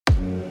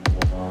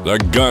The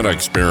Gun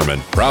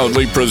Experiment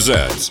proudly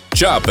presents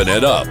Choppin'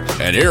 It Up.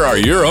 And here are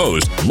your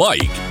hosts,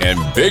 Mike and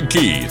Big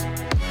Keith.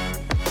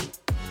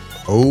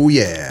 Oh,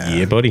 yeah.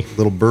 Yeah, buddy.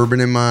 Little bourbon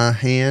in my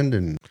hand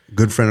and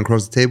good friend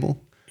across the table.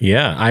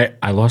 Yeah,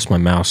 I lost my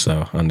mouse,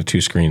 though, on the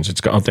two screens.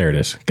 Oh, there it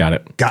is. Got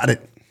it. Got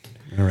it.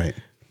 All right.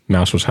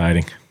 Mouse was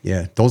hiding.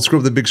 Yeah. Don't screw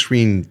up the big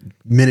screen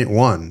minute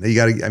one. You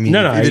got to, I mean,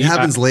 No, if it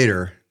happens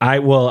later.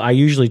 I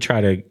usually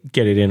try to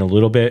get it in a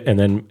little bit and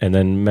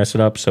then mess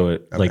it up so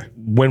it like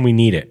when we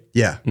need it.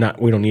 Yeah.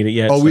 We don't need it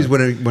yet. Always so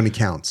when it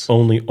counts.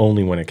 only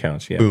when it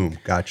counts. Yeah. Boom.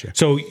 Gotcha.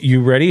 So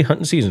you ready?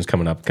 Hunting season's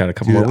coming up. Got a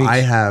couple more weeks. I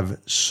have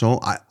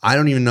I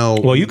don't even know.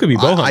 Well, you could be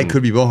bow hunting. I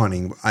could be bow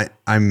hunting.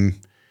 I'm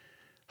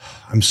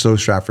so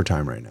strapped for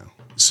time right now.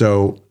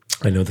 So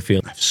I know the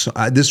feeling. So,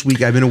 this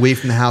week I've been away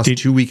from the house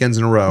 2 weekends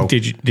in a row.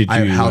 I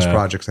have house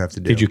projects I have to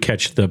do. Did you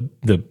catch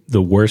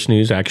the worst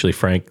news? Actually,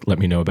 Frank let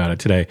me know about it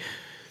today.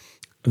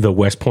 The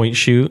West Point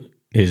shoot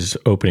is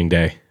opening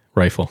day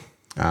rifle.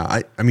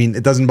 I mean,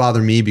 it doesn't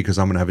bother me because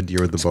I'm going to have a deer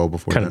with the bow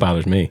before. Kind of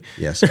bothers me.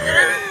 Yes.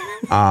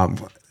 I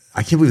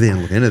can't believe they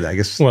didn't look into that. I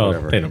guess. Well,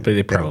 whatever.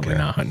 they're probably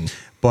not hunting.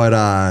 But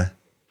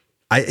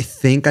I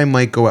think I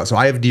might go out. So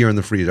I have deer in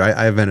the freezer.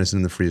 I have venison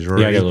in the freezer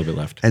already. Yeah, I got a little bit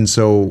left. And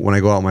so when I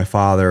go out with my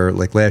father,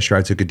 like last year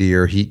I took a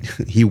deer. He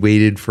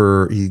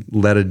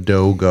let a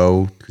doe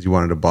go because he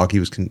wanted a buck. He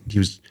was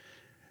convinced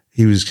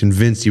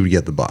he would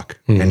get the buck,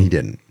 and he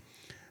didn't.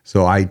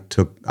 So I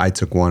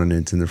took one and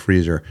it's in the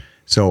freezer.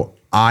 So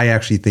I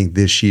actually think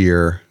this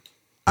year,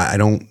 I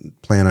don't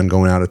plan on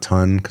going out a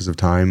ton because of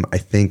time. I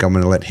think I'm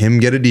going to let him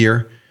get a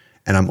deer,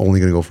 and I'm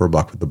only going to go for a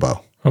buck with the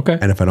bow. Okay.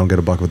 And if I don't get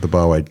a buck with the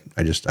bow, I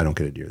don't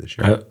get a deer this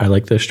year. I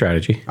like the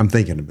strategy. I'm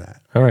thinking of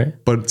that. All right.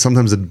 But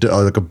sometimes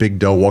like a big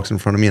doe walks in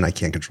front of me and I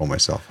can't control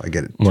myself. I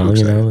get it. Well,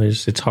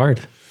 it's hard.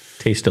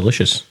 Tastes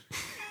delicious.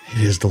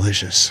 It is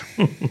delicious.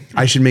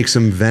 I should make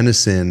some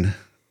venison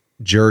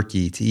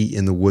jerky to eat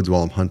in the woods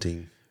while I'm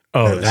hunting.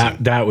 Oh,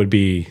 venison. that would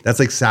be. That's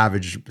like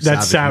savage.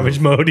 That's savage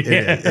mode.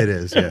 Yeah. It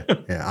is. Yeah.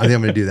 Yeah. I think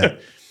I'm going to do that.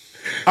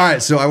 All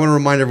right, so I want to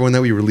remind everyone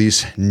that we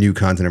release new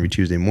content every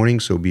Tuesday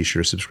morning, so be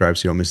sure to subscribe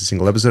so you don't miss a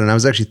single episode. And I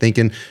was actually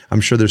thinking, I'm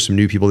sure there's some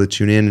new people that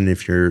tune in, and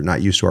if you're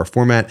not used to our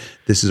format,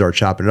 this is our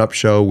Choppin' It Up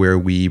show where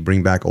we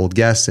bring back old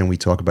guests and we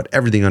talk about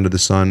everything under the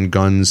sun,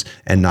 guns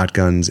and not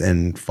guns,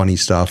 and funny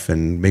stuff,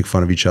 and make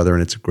fun of each other,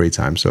 and it's a great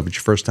time. So if it's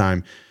your first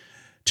time,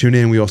 tune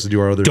in. We also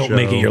do our other show. Don't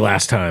make it your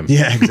last time.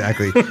 Yeah,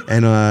 exactly.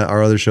 And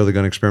our other show, The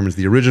Gun Experiment, is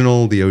the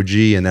original, the OG,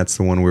 and that's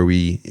the one where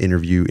we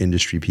interview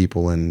industry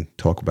people and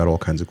talk about all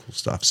kinds of cool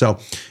stuff. So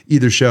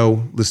either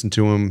show, listen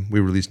to them.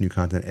 We release new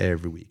content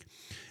every week.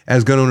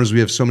 As gun owners, we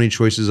have so many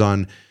choices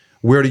on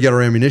where to get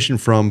our ammunition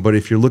from, but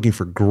if you're looking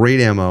for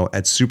great ammo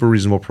at super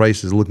reasonable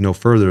prices, look no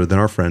further than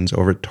our friends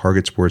over at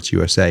Target Sports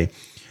USA.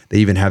 They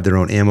even have their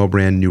own ammo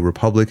brand, New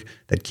Republic,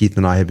 that Keith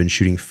and I have been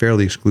shooting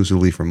fairly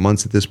exclusively for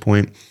months at this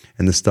point,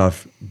 and the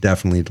stuff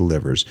definitely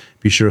delivers.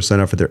 Be sure to sign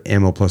up for their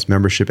Ammo Plus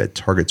membership at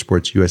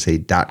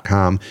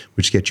TargetSportsUSA.com,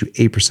 which gets you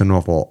 8%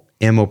 off all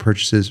ammo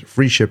purchases,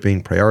 free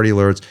shipping, priority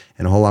alerts,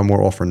 and a whole lot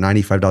more, all for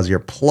 $95 a year,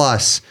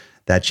 plus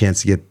that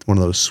chance to get one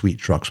of those sweet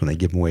trucks when they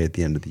give them away at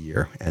the end of the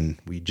year. And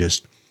we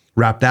just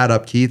wrapped that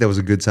up, Keith. That was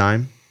a good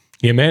time.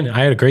 Yeah, man,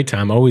 I had a great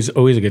time. Always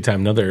a good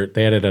time.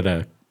 They had it at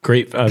a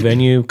great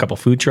venue, a couple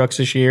food trucks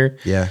this year.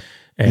 Yeah.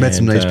 And, met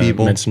some nice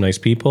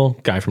people.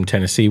 Guy from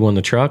Tennessee won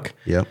the truck.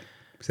 Yep.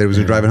 Said he was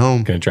going to drive it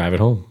home. Going to drive it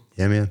home.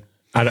 Yeah, man.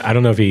 I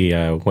don't know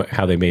if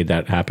how they made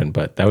that happen,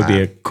 but that would be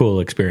a cool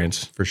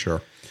experience. For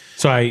sure.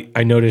 So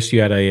I noticed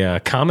you had a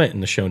comment in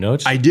the show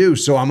notes. I do.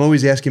 So I'm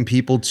always asking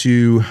people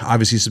to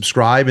obviously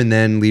subscribe and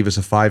then leave us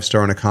a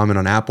 5-star and a comment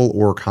on Apple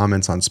or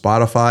comments on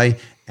Spotify.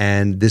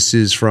 And this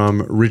is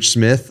from Rich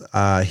Smith.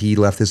 He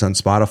left this on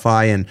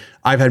Spotify. And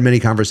I've had many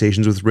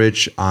conversations with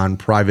Rich on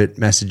private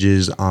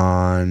messages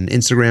on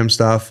Instagram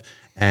stuff.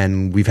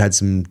 And we've had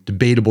some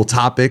debatable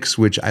topics,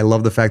 which I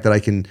love the fact that I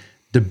can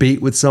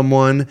debate with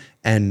someone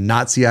and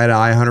not see eye to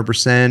eye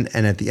 100%.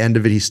 And at the end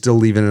of it, he's still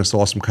leaving us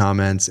awesome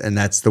comments. And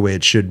that's the way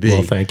it should be.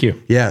 Well, thank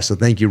you. Yeah. So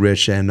thank you,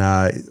 Rich. And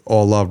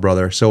all love,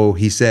 brother. So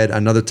he said,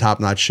 another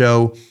top-notch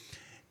show.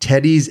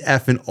 Teddy's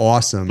effing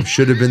awesome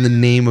should have been the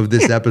name of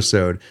this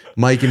episode.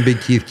 Mike and Big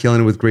Keith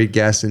killing it with great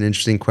guests and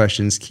interesting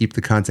questions. Keep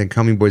the content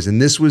coming, boys.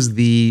 And this was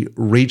the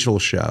Rachel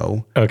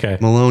show. Okay.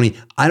 Maloney.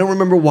 I don't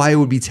remember why it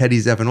would be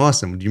Teddy's effing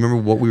awesome. Do you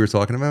remember what we were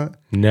talking about?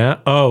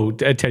 No. Oh,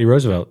 Teddy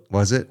Roosevelt.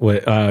 Was it?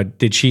 What,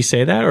 did she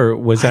say that, or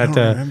was that? I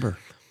don't remember.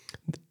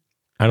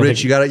 I don't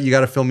Rich, think, you got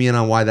to fill me in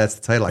on why that's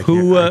the title. I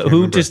who can't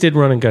remember. just did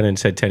Run and Gun and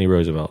said Teddy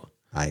Roosevelt?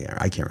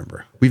 I can't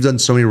remember. We've done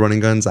so many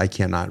running guns, I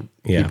cannot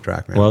keep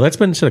track, man. Well, that's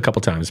been said a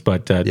couple times,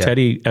 but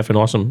Teddy effing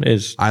awesome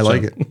is. I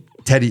like it.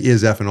 Teddy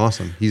is effing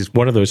awesome. He's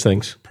one of those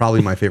things.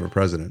 Probably my favorite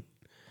president,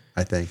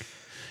 I think.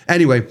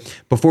 Anyway,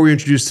 before we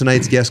introduce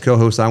tonight's guest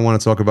co-host, I want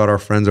to talk about our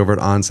friends over at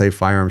On-Site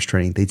Firearms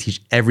Training. They teach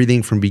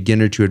everything from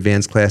beginner to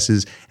advanced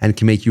classes and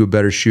can make you a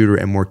better shooter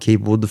and more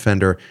capable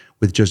defender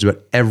with just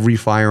about every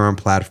firearm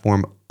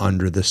platform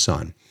under the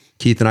sun.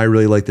 Keith and I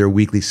really like their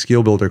weekly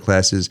skill builder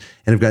classes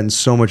and have gotten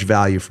so much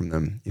value from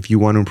them. If you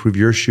want to improve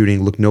your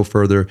shooting, look no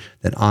further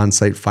than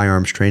on-site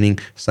firearms training.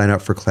 Sign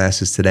up for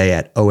classes today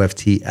at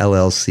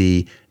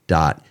oftllc.us.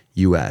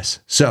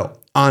 So,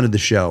 on to the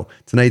show.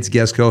 Tonight's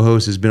guest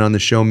co-host has been on the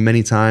show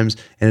many times,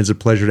 and it's a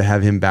pleasure to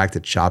have him back to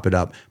chop it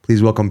up.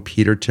 Please welcome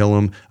Peter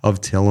Tilem of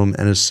Tilem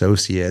and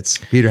Associates.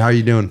 Peter, how are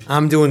you doing?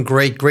 I'm doing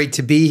great. Great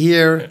to be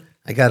here.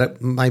 I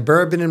got my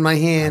bourbon in my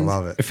hand. I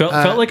love it. It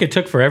felt like it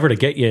took forever to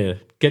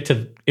get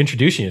to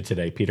introducing you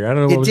today, Peter. I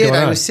don't know what was It did.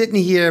 going on. I was sitting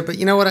here, but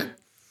you know what?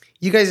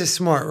 You guys are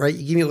smart, right?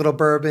 You give me a little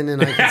bourbon,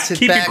 and I can sit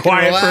Keep back you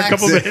quiet and for a relax.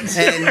 couple minutes.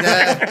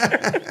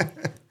 And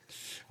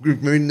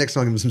Maybe next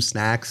time I'll give him some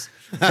snacks.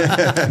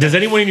 Does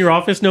anyone in your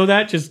office know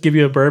that? Just give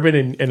you a bourbon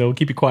and it'll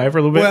keep you quiet for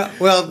a little bit?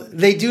 well,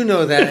 they do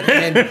know that.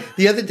 And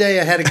the other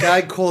day, I had a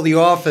guy call the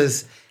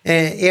office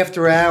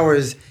after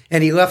hours,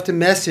 and he left a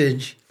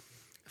message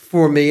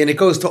for me, and it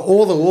goes to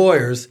all the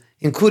lawyers,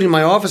 including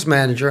my office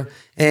manager.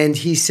 And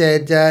he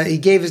said, he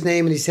gave his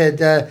name, and he said,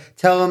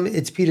 tell him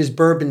it's Peter's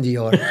bourbon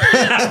dealer.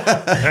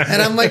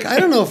 And I'm like, I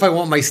don't know if I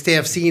want my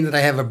staff seeing that I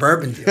have a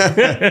bourbon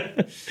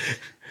dealer.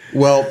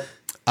 Well,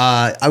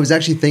 I was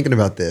actually thinking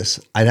about this.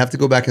 I'd have to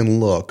go back and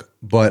look,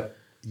 but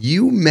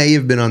you may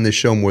have been on this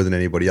show more than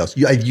anybody else.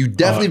 You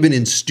definitely been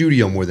in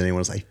studio more than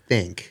anyone else, I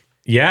think.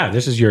 Yeah,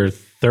 this is your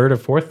third or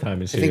fourth time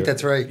in I studio. think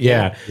that's right.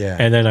 Yeah.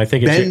 And then I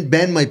think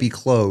Ben might be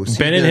close.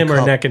 Ben and him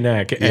are neck and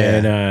neck. Yeah.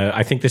 And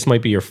I think this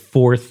might be your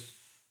third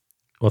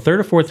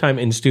or fourth time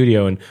in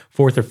studio and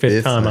fourth or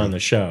fifth time on the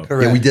show.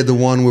 Correct. Yeah, we did the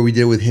one where we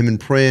did with him and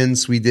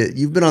Prince.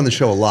 You've been on the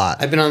show a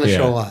lot. I've been on the Yeah.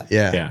 show a lot.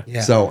 Yeah.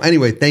 Yeah. So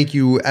anyway, thank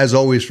you as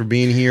always for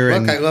being here. Look,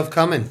 and I love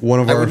coming.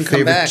 one of I our wouldn't come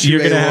favorite back. You're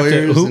going to have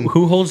to. lawyers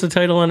Who holds the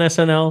title on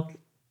SNL?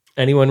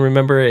 Anyone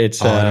remember?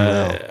 It's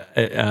Well,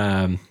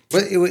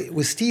 it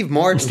was Steve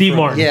Martin. Steve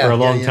Martin for a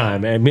long yeah.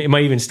 time. And it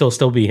might even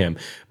still be him.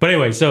 But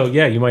anyway, so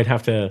yeah, you might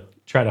have to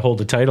try to hold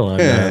the title on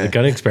the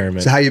gun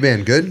experiment. So how you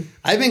been? Good?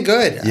 I've been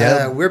good.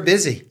 Yeah. We're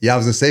busy. Yeah, I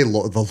was going to say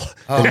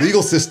the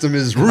legal system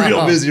is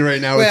real busy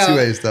right now Well, with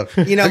 2A stuff.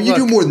 you know, I mean, you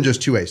do look, more than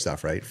just 2A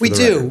stuff, right? For We the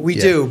do, record. we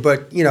Yeah. do.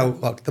 But,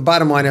 look, the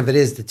bottom line of it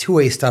is the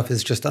 2A stuff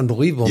is just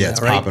unbelievable Yeah, now,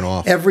 it's right? popping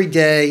off. Every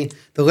day,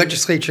 the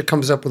legislature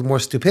comes up with more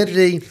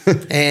stupidity,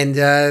 and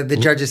the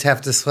judges have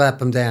to slap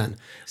them down.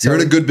 So You're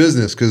in a good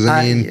business because,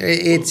 I mean,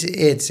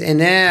 and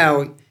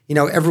now,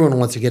 everyone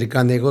wants to get a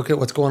gun. They look at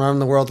what's going on in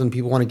the world, and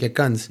people want to get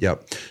guns.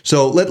 yep.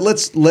 So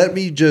let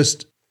me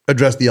just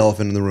address the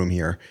elephant in the room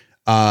here.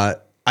 I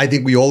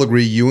think we all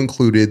agree, you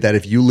included, that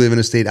if you live in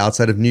a state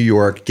outside of New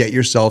York, get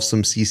yourself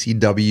some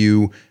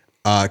CCW,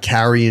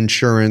 carry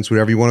insurance,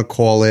 whatever you want to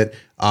call it.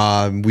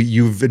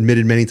 You've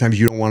admitted many times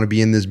you don't want to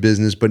be in this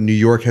business, but New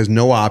York has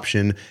no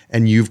option,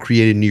 and you've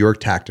created New York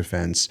Tac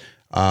Defense.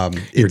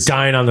 You're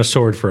dying on the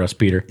sword for us,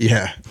 Peter.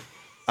 Yeah.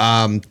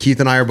 Keith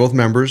and I are both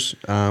members.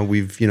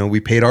 We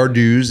paid our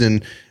dues,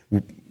 and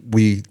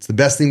it's the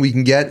best thing we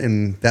can get,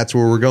 and that's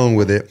where we're going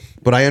with it.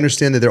 But I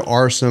understand that there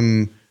are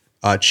some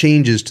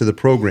changes to the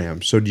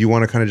program. So do you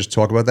want to kind of just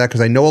talk about that?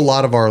 Because I know a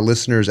lot of our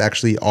listeners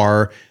actually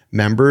are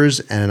members,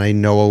 and I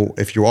know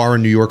if you are a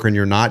New Yorker and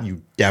you're not,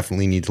 you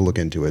definitely need to look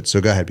into it. So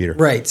go ahead, Peter.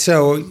 Right.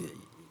 So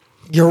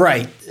you're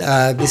right.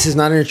 This is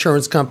not an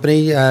insurance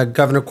company.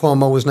 Governor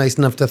Cuomo was nice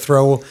enough to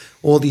throw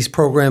all these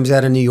programs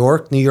out of New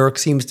York. New York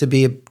seems to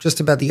be just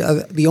about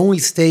the only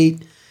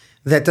state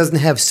that doesn't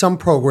have some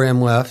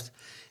program left.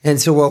 And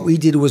so what we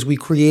did was we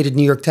created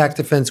New York Tac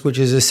Defense, which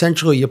is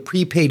essentially a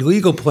prepaid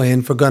legal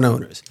plan for gun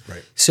owners.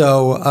 Right.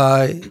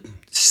 So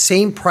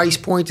same price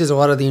point as a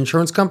lot of the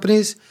insurance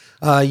companies.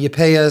 You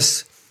pay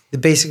us, the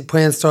basic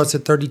plan starts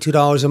at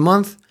 $32 a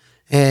month.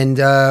 And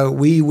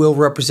we will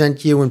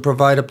represent you and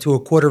provide up to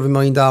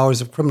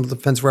 $250,000 of criminal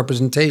defense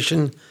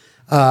representation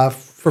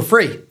for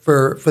free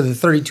for the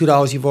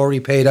 $32 you've already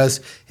paid us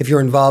if you're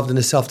involved in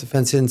a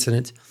self-defense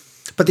incident.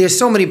 But there's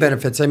so many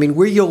benefits. I mean,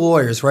 we're your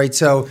lawyers, right?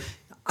 So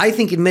I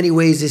think in many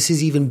ways this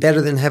is even better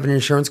than having an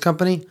insurance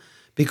company,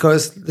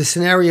 because the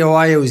scenario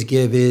I always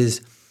give is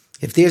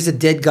if there's a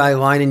dead guy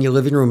lying in your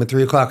living room at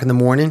 3 o'clock in the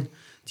morning,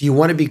 do you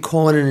want to be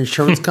calling an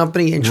insurance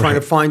company and trying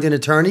to find an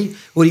attorney?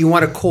 Or do you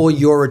want to call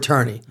your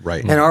attorney?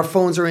 Right. And our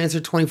phones are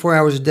answered 24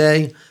 hours a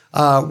day.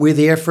 We're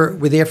there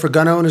for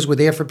gun owners. We're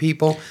there for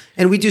people.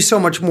 And we do so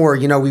much more.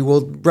 We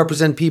will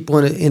represent people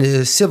in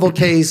a civil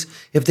case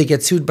if they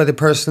get sued by the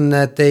person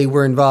that they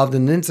were involved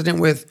in an incident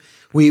with.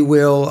 We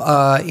will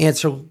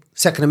answer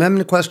Second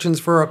Amendment questions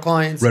for our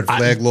clients. Red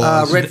flag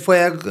laws. Red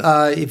flag.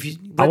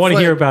 I want to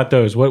hear about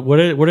those. What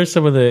are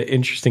some of the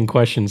interesting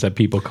questions that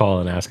people call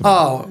and ask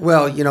about? Oh,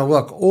 well,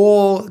 look,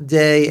 all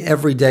day,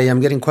 every day, I'm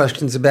getting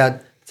questions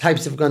about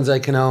types of guns I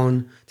can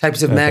own,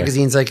 types of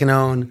magazines I can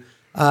own.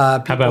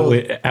 How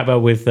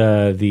about with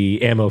the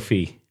ammo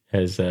fee?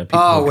 As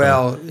people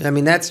well, I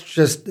mean, it's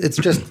just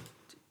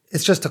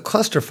a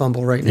cluster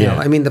fumble right now. Yeah.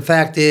 I mean, the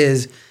fact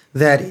is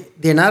that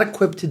they're not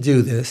equipped to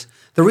do this.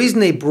 The reason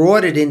they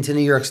brought it into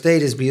New York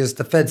State is because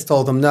the feds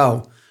told them,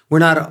 no, we're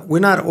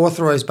not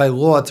authorized by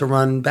law to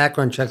run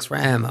background checks for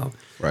ammo.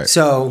 Right.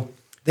 So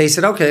they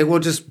said, okay, we'll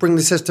just bring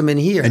the system in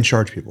here. And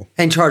charge people.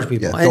 Yeah, and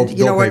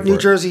you know what? New it.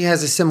 Jersey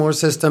has a similar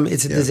system.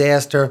 It's a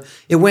disaster.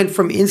 It went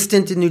from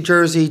instant in New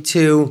Jersey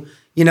to,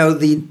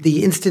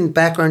 the instant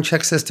background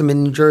check system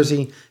in New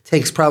Jersey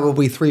takes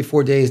probably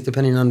 3-4 days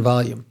depending on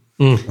volume.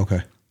 Okay.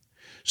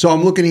 So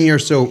I'm looking here.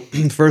 So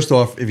first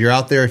off, if you're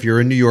out there, if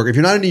you're in New York, if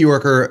you're not a New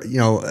Yorker,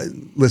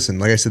 listen,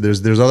 like I said,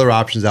 there's other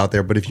options out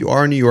there. But if you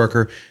are a New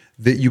Yorker,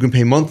 that you can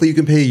pay monthly, you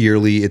can pay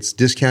yearly. It's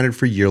discounted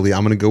for yearly.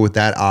 I'm going to go with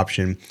that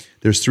option.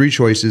 There's 3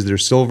 choices.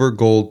 There's silver,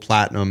 gold,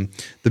 platinum.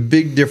 The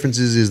big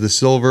differences is the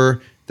silver,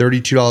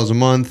 $32 a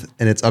month,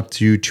 and it's up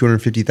to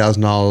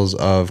 $250,000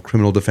 of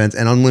criminal defense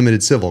and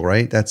unlimited civil,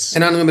 right? That's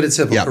an unlimited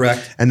civil,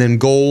 correct. And then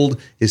gold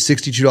is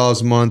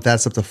 $62 a month.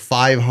 That's up to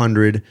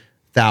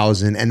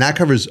 $500,000, and that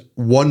covers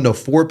 1 to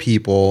 4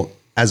 people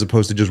as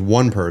opposed to just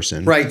one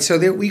person. Right. So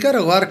we got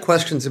a lot of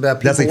questions about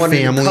people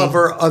wanting to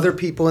cover other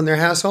people in their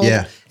household.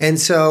 Yeah. And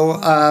so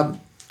I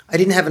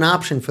didn't have an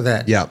option for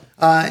that. Yeah.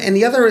 And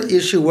the other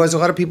issue was a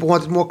lot of people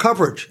wanted more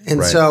coverage.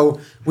 And so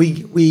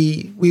we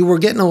were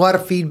getting a lot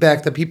of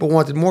feedback that people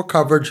wanted more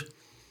coverage,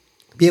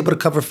 be able to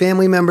cover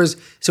family members.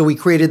 So we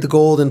created the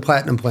gold and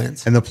platinum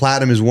plans. And the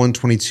platinum is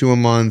 $122 a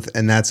month,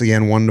 and that's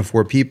again 1 to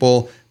 4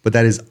 people. But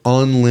that is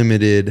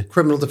unlimited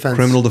criminal defense,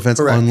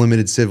 correct.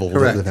 Unlimited civil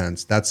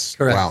defense. That's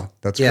correct. Wow,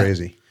 that's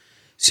crazy.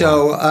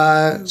 So,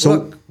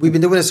 look, we've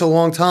been doing this a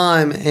long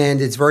time, and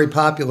it's very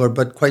popular.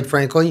 But quite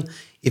frankly,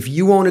 if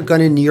you own a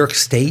gun in New York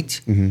State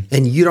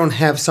and you don't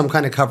have some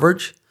kind of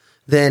coverage,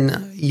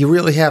 then you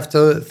really have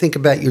to think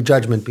about your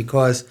judgment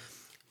because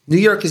New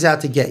York is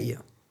out to get you.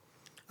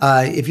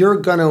 If you're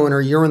a gun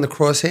owner, you're in the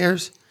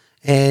crosshairs,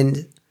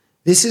 and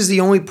this is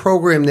the only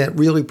program that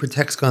really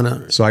protects gun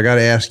owners. So I got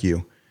to ask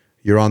you.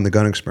 You're on the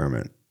gun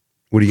experiment.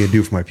 What are you going to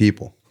do for my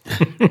people?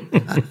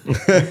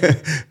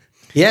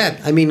 Yeah.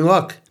 I mean,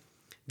 look,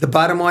 the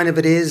bottom line of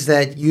it is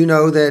that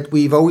that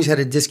we've always had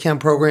a discount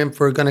program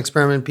for gun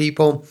experiment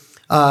people.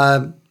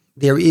 There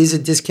is a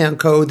discount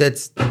code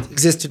that's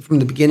existed from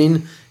the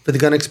beginning for the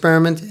gun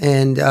experiment.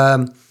 And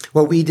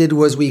what we did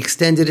was we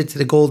extended it to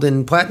the gold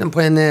and platinum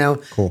plan now.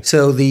 Cool.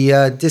 So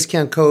the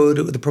discount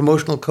code, the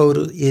promotional code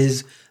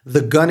is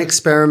the gun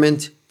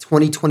experiment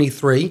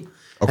 2023.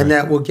 Okay. And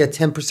that will get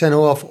 10%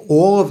 off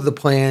all of the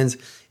plans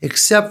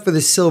except for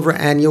the silver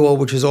annual,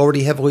 which is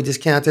already heavily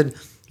discounted.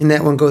 And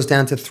that one goes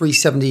down to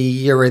 $370 a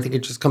year. I think it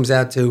just comes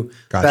out to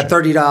about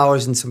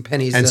 $30 and some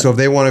pennies. And so if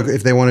they want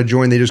to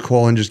join, they just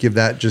call and just say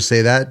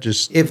that.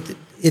 If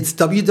it's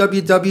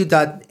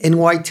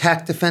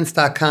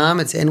www.nytacdefense.com.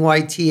 It's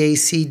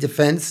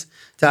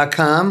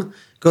nytacdefense.com.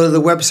 Go to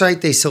the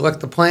website. They select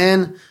the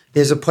plan.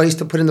 There's a place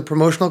to put in the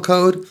promotional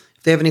code.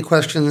 If they have any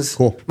questions,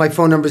 my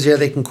phone number's here.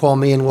 They can call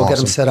me and we'll get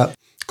them set up.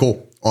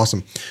 Cool.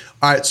 Awesome.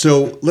 All right.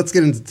 So let's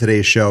get into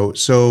today's show.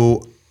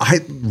 So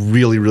I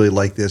really, really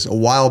like this. A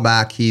while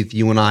back, Heath,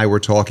 you and I were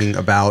talking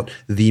about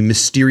the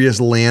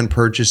mysterious land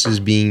purchases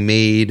being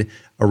made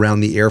around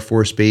the Air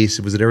Force Base.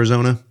 Was it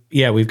Arizona?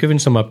 Yeah, we've given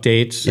some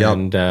updates.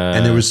 Yep.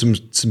 And there was some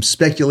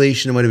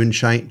speculation it might have been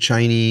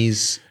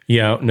Chinese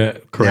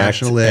correct.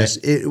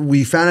 nationalists.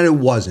 We found out it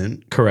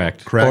wasn't.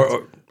 Correct.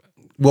 They're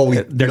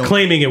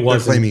claiming it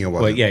wasn't. They're claiming it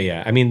wasn't. Well,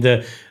 yeah. I mean,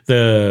 the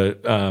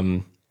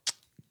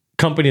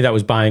company that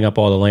was buying up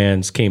all the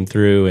lands came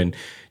through and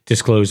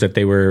disclosed that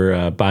they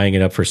were buying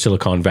it up for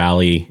Silicon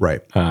Valley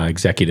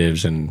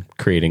executives and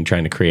trying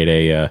to create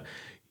a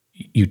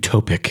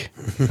utopic.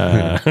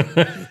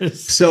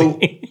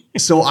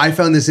 So I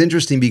found this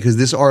interesting because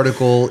this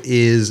article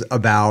is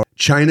about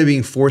China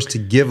being forced to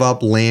give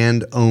up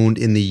land owned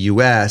in the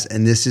U.S.,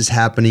 and this is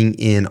happening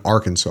in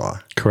Arkansas.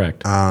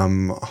 Correct.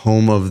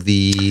 Home of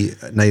the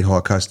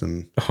Nighthawk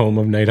Custom. Home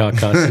of Nighthawk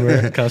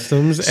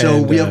Customs.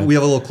 So we have a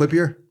little clip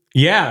here.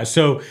 Yeah.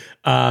 So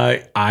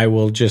I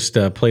will just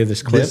play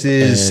this clip. This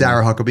is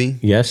Sarah Huckabee.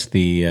 Yes,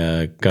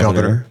 the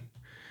governor.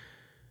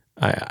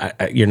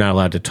 You're not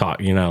allowed to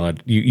talk. You're not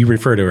allowed. You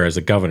refer to her as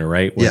a governor,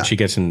 right? When she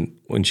leaves.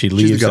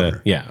 She's the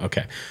governor. Yeah.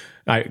 Okay.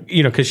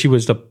 Because she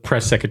was the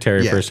press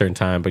secretary for a certain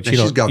time, but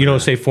you don't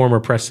say former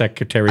press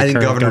secretary. I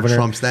think governor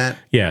trumps that.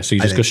 Yeah. So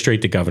you just go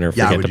straight to governor.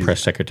 Forget the press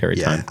secretary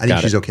time. I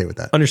think she's okay with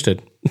that.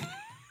 Understood.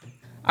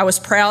 I was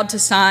proud to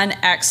sign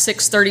Act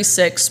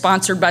 636,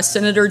 sponsored by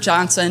Senator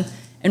Johnson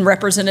and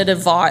Representative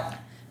Vaught,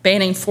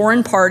 banning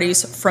foreign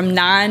parties from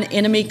 9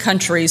 enemy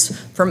countries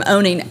from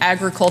owning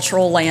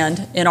agricultural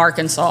land in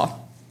Arkansas.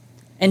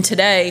 And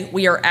today,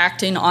 we are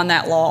acting on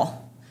that law.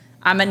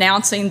 I'm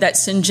announcing that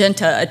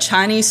Syngenta, a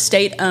Chinese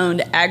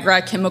state-owned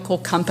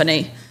agrochemical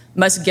company,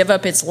 must give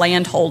up its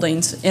land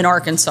holdings in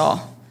Arkansas.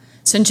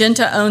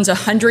 Syngenta owns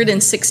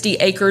 160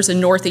 acres in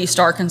northeast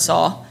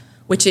Arkansas,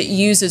 which it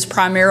uses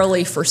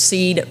primarily for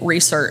seed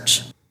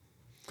research.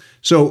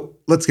 So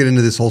let's get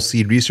into this whole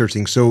seed research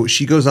thing. So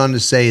she goes on to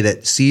say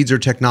that seeds are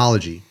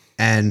technology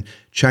and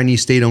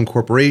Chinese state-owned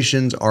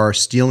corporations are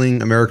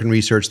stealing American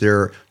research.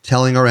 They're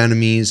telling our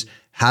enemies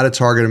how to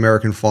target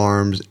American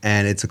farms,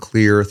 and it's a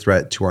clear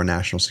threat to our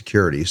national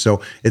security.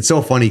 So it's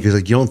so funny because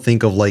you don't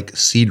think of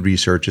seed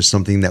research as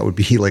something that would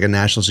be like a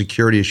national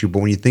security issue, but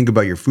when you think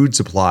about your food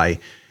supply,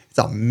 it's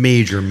a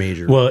major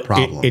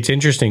problem. It's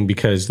interesting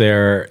because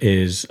there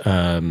is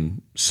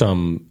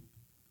some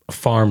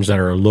farms that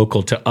are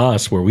local to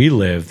us where we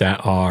live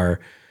that are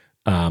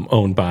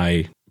owned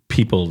by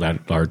people that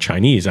are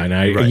Chinese.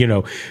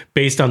 And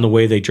based on the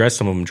way they dress,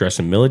 some of them dress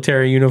in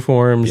military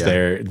uniforms.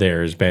 Yeah.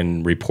 There's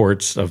been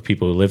reports of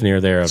people who live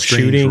near there of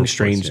Strange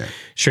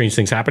strange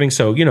things happening.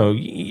 So,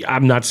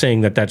 I'm not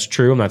saying that that's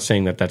true. I'm not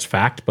saying that that's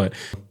fact, but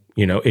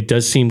it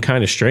does seem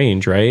kind of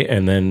strange, right?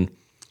 And then,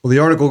 well, the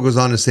article goes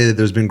on to say that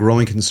there's been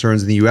growing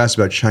concerns in the U.S.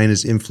 about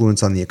China's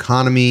influence on the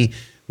economy,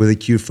 with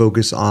acute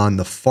focus on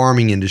the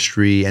farming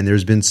industry, and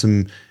there's been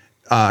some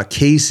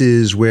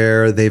cases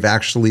where the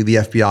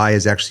FBI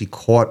has actually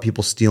caught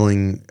people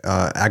stealing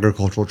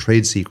agricultural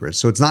trade secrets.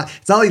 So it's not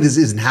like this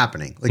isn't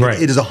happening. Like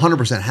right. it is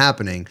 100%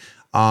 happening.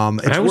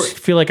 And I always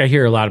feel like I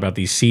hear a lot about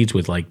these seeds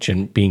with like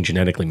being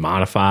genetically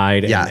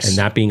modified and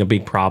that being a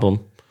big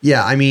problem.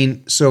 Yeah, I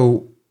mean,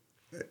 so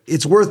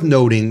it's worth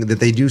noting that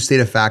they do state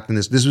a fact in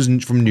this. This was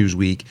from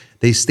Newsweek.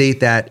 They state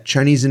that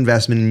Chinese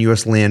investment in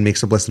U.S. land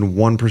makes up less than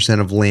 1%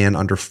 of land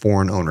under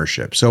foreign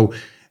ownership. So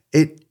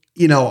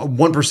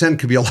 1%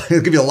 could be a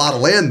lot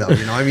of land, though.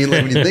 I mean,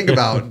 like when you think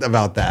about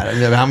that, I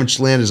mean, how much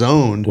land is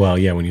owned. Well,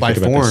 yeah, when you think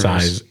about the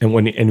size, and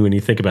when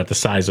you think about the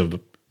size of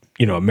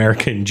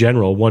America in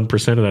general,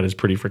 1% of that is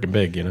pretty freaking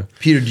big.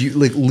 Peter, do you,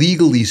 like,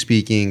 legally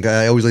speaking,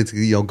 I always like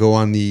to go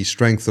on the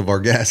strength of our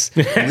guests.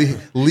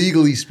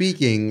 Legally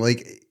speaking,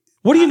 like.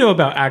 What do you know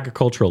about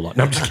agricultural law?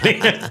 No, I'm just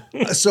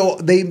kidding. So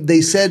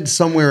they said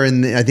somewhere I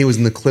think it was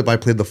in the clip, I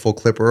played the full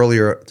clip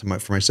earlier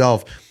for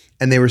myself,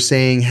 and they were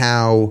saying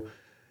how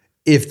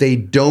if they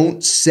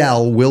don't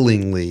sell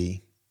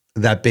willingly,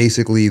 that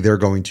basically they're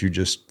going to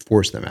just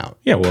force them out.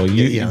 Yeah, well,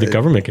 the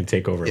government can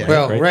take over. Yeah.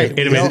 Right? Right.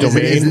 Eminent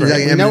domain.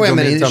 We know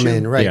eminent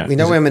domain, right? Yeah. We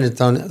know eminent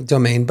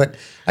domain, but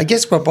I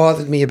guess what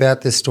bothered me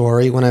about this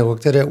story when I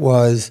looked at it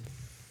was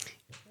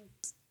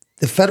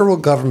the federal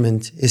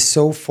government is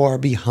so far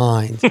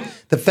behind.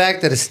 The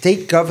fact that a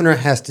state governor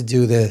has to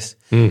do this,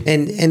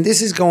 and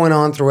this is going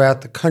on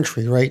throughout the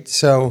country, right?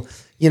 So,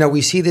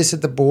 we see this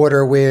at the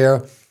border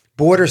where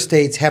border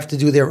states have to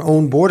do their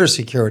own border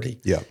security.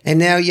 Yeah. And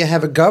now you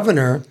have a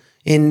governor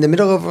in the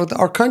middle of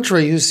our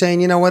country who's saying,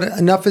 you know what,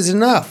 enough is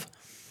enough.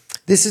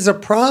 This is a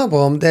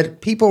problem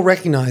that people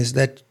recognize,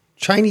 that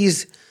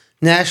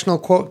Chinese-owned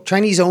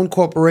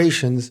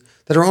corporations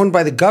that are owned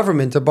by the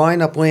government are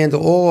buying up land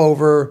all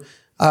over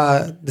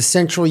the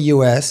central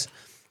U.S.,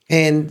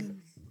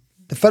 and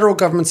the federal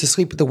government's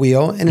asleep at the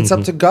wheel, and it's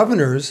up to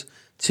governors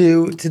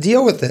to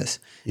deal with this.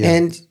 Yeah.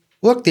 And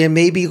look, there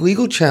may be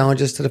legal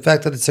challenges to the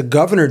fact that it's a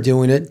governor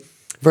doing it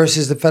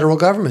versus the federal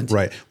government.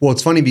 Right. Well,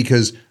 it's funny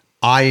because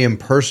I am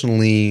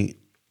personally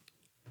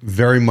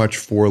very much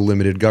for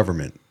limited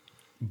government,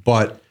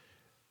 but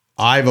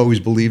I've always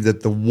believed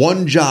that the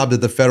one job that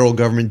the federal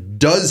government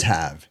does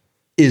have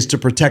is to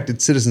protect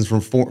its citizens from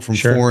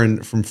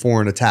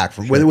foreign attack.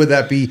 Whether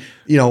that be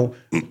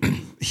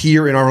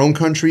here in our own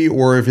country,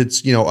 or if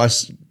it's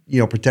us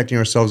protecting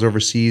ourselves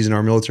overseas and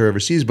our military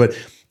overseas, but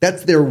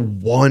that's their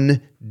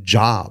one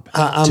job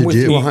I'm with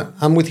you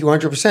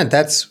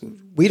 100%.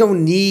 We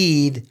don't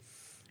need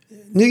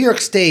New York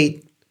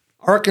State,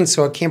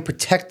 Arkansas can't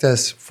protect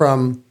us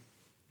from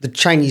the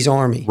Chinese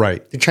army,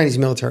 right? The Chinese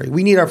military.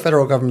 We need our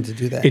federal government to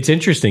do that. It's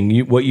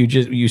interesting what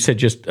you said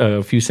just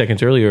a few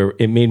seconds earlier.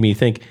 It made me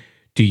think.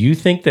 Do you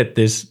think that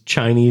this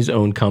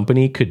Chinese-owned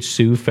company could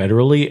sue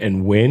federally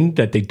and win,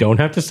 that they don't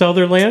have to sell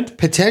their land?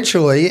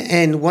 Potentially.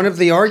 And one of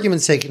the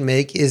arguments they can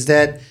make is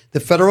that the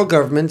federal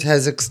government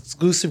has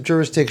exclusive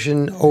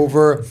jurisdiction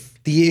over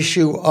the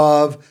issue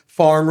of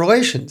foreign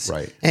relations.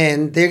 Right.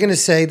 And they're going to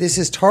say this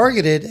is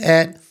targeted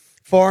at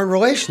foreign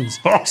relations.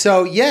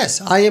 So,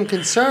 yes, I am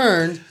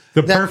concerned.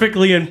 The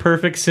perfectly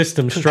imperfect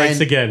system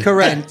strikes again.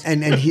 Correct.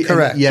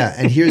 Correct.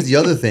 And here's the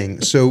other thing.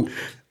 So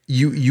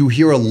you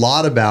hear a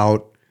lot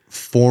about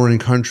foreign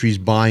countries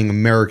buying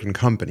American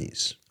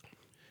companies,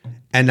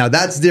 and now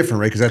that's different,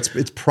 right? Because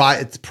it's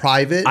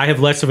private. I have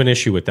less of an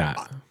issue with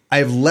that. I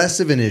have less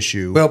of an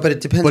issue. Well, but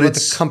it depends what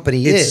the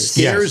company is.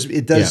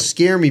 It does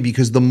scare me,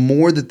 because the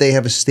more that they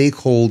have a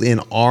stakehold in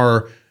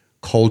our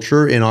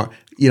culture, in our,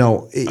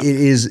 it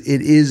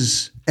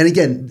is. And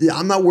again,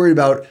 I'm not worried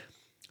about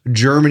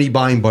Germany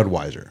buying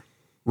Budweiser,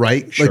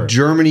 right? Sure. Like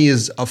Germany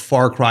is a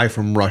far cry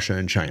from Russia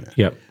and China.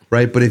 Yep.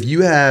 Right. But if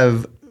you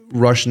have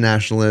Russian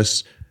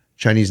nationalists,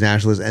 Chinese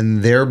nationalists,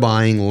 and they're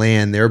buying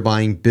land, they're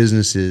buying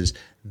businesses,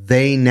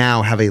 they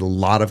now have a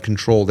lot of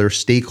control. They're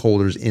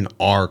stakeholders in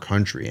our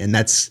country. And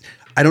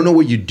I don't know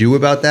what you do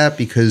about that,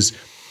 because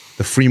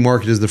the free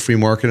market is the free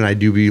market. And I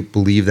do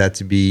believe that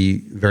to be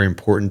very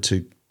important,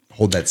 to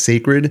hold that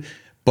sacred.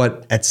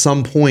 But at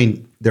some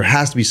point, there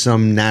has to be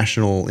some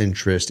national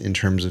interest in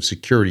terms of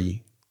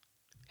security.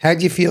 How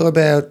do you feel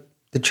about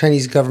the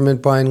Chinese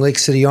government buying Lake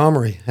City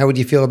Armory? How would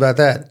you feel about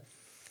that?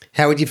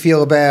 How would you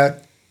feel about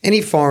any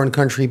foreign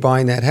country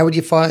buying that? How would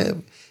you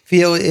feel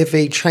if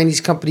a Chinese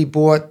company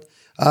bought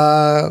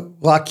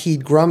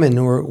Lockheed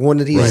Grumman or one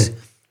of these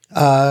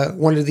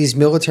one of these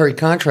military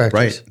contractors.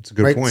 Right. It's a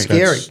good point.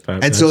 Scary.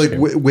 And so, like,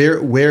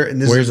 where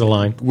and this Where's the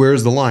line?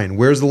 Where's the line?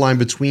 Where's the line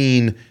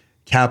between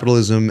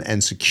capitalism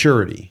and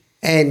security?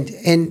 And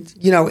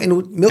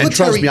military. And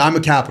trust me, I'm a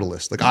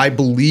capitalist. Like, I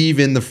believe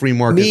in the free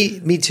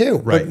market. Me too.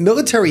 Right. But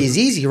military is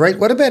easy, right?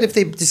 What about if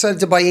they decided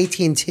to buy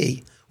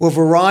AT&T or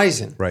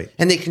Verizon? Right.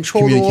 And they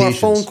controlled all our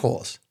phone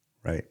calls.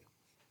 Right.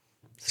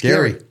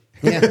 Scary.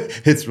 Yeah.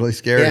 It's really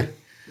scary. Yeah.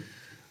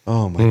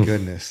 Oh my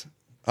goodness.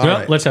 All Well,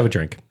 right. let's have a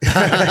drink.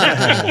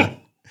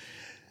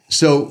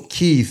 So,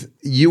 Keith,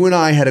 you and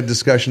I had a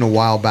discussion a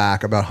while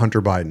back about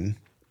Hunter Biden.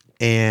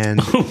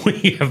 And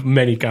We have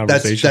many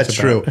conversations. that's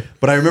true.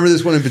 But I remember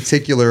this one in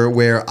particular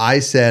where I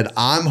said,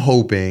 I'm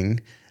hoping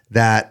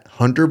that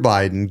Hunter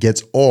Biden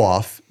gets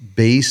off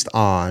based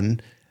on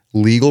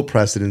legal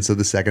precedence of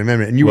the Second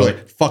Amendment. And you were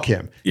like, fuck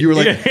him. You were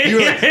like,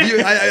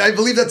 I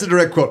believe that's a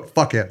direct quote.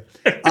 Fuck him.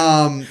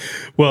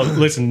 Well,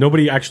 listen,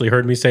 nobody actually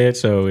heard me say it,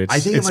 so it's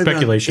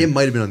speculation. It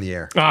might have been on the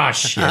air. Ah,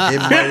 shit.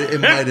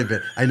 It might have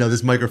been. I know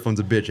this microphone's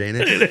a bitch, ain't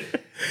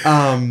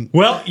it?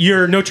 Well,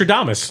 you're Notre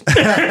Dame. So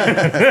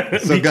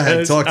go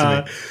ahead, talk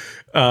to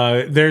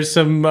me. There's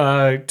some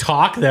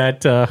talk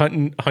that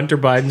Hunter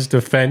Biden's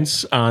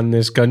defense on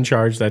this gun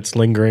charge that's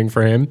lingering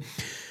for him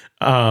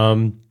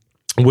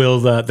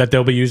that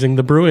they'll be using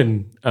the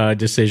Bruin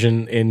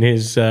decision in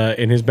his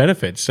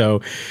benefit.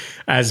 So,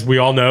 as we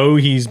all know,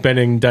 he's been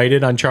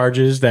indicted on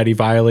charges that he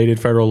violated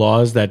federal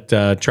laws that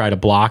try to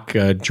block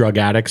drug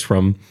addicts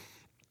from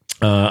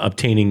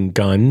obtaining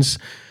guns.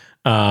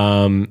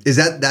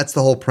 That's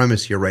the whole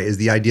premise here, right? Is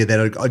the idea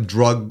that a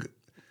drug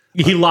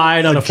he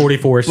lied on a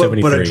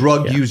 4473. but a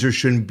drug user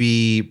shouldn't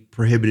be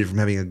prohibited from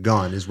having a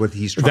gun is what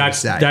he's trying to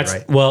say,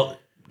 right? Well,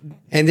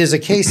 And there's a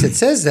case that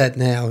says that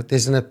now.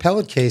 There's an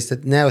appellate case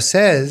that now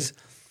says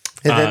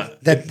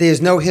that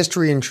there's no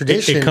history and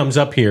tradition. it comes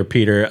up here,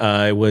 Peter.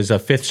 It was a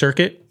Fifth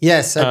Circuit.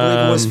 Yes, I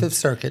believe it was Fifth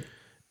Circuit.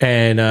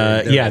 And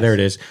there it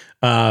is.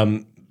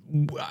 I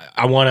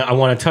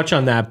want to touch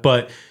on that,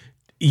 but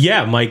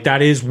yeah, Mike,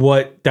 that is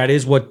what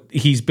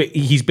he's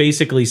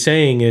basically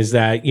saying is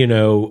that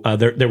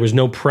there was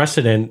no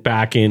precedent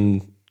back in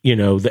the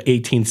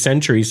 18th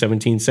century,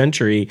 17th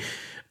century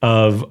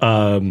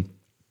of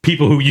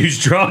people who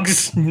use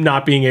drugs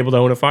not being able to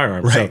own a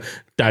firearm. Right. So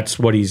that's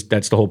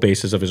the whole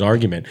basis of his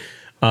argument.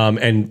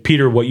 And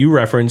Peter, what you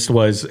referenced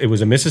was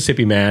a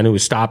Mississippi man who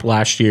was stopped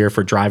last year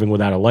for driving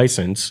without a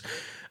license.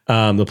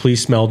 The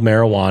police smelled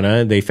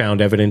marijuana. They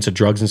found evidence of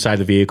drugs inside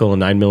the vehicle, a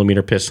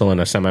 9mm pistol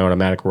and a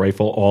semi-automatic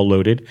rifle, all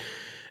loaded.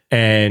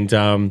 And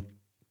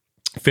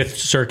Fifth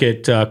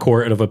Circuit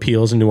Court of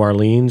Appeals in New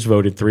Orleans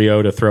voted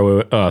 3-0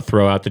 to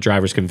throw out the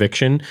driver's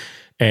conviction.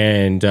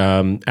 And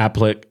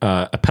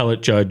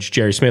appellate judge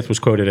Jerry Smith was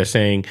quoted as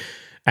saying,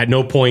 "At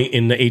no point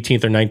in the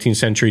 18th or 19th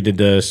century did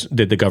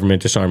the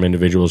government disarm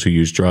individuals who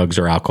use drugs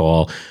or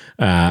alcohol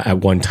at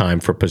one time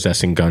for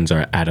possessing guns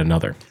or at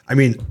another." I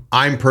mean,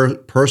 I'm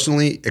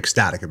personally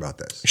ecstatic about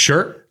this.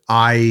 Sure.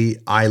 I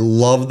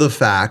love the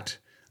fact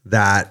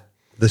that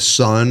the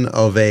son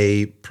of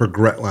I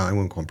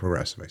wouldn't call him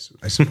progressive,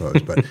 I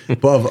suppose, but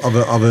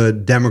of a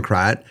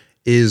Democrat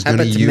is going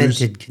to use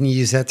demented. Can you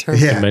use that term?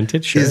 Yeah,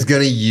 demented. Sure. Is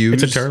going to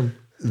use it's a term.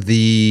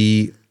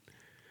 The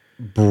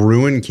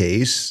Bruin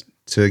case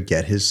to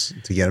get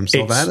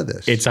himself out of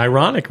this. It's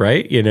ironic,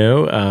 right?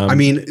 I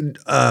mean,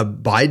 Joe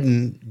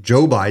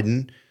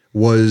Biden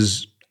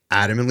was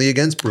adamantly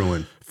against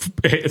Bruin.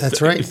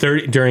 That's right.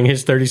 During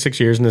his 36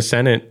 years in the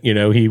Senate,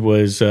 he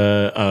was,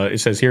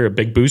 it says here, a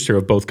big booster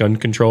of both gun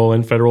control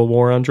and federal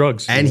war on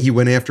drugs. And he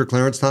went after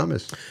Clarence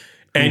Thomas.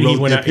 And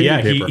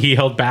he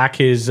held back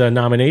his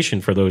nomination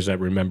for those that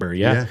remember.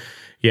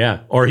 Yeah.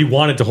 Or he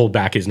wanted to hold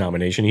back his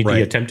nomination. He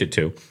attempted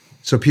to.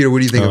 So, Peter, what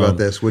do you think about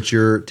this? What's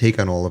your take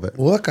on all of it?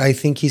 Look, I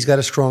think he's got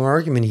a strong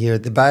argument here.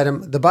 The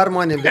bottom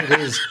line of it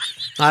is,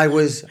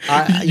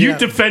 you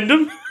defend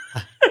him?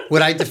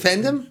 Would I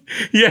defend him?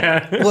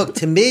 Yeah. Look,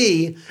 to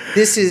me,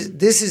 this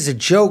is a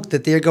joke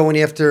that they're going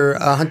after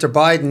Hunter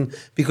Biden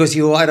because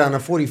he lied on a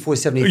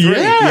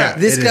 4473. Yeah,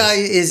 this guy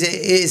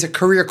is a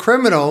career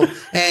criminal,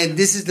 and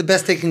this is the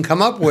best they can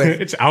come up with.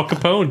 It's Al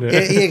Capone.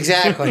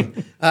 Exactly.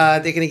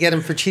 They're going to get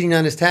him for cheating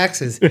on his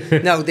taxes.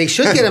 No, they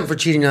should get him for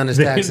cheating on his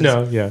taxes.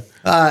 No, yeah.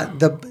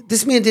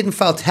 This man didn't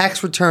file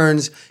tax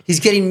returns. He's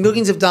getting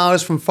millions of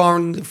dollars from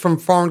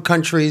foreign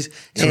countries.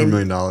 $200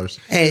 million.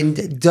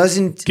 And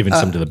doesn't giving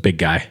some to the big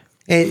guy.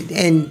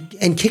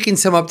 And kicking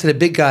some up to the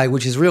big guy,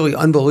 which is really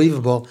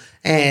unbelievable.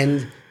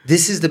 And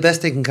this is the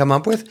best they can come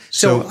up with.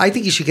 So I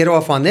think he should get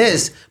off on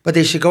this, but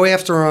they should go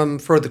after him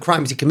for the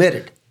crimes he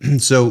committed.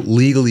 So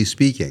legally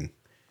speaking,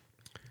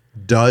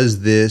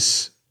 does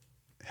this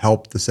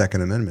help the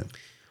Second Amendment?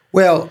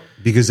 Well,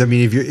 because I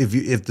mean,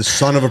 if the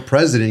son of a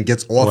president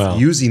gets off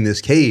using this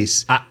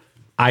case,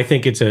 I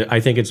think it's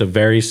a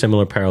very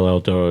similar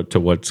parallel to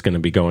what's going to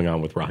be going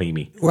on with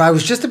Rahimi. Well, I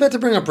was just about to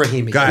bring up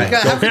Rahimi.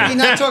 How can we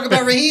not talk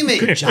about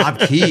Rahimi? Good job,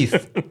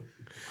 Keith.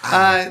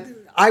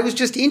 I was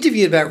just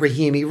interviewed about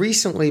Rahimi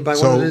recently by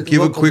one of the give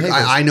local a quick.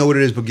 papers. I know what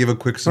it is, but give a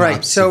quick synopsis.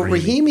 Right. So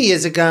Rahimi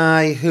is a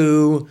guy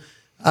who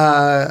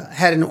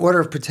had an order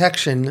of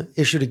protection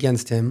issued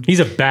against him. He's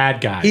a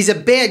bad guy. He's a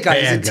bad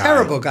guy. He's a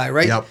terrible guy,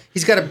 right? Yep.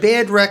 He's got a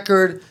bad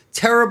record,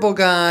 terrible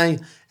guy,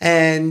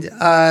 and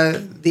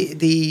a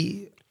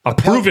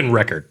proven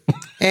record.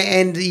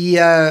 And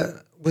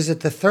the was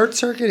it the Third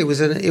Circuit? It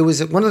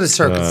was one of the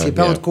circuits. The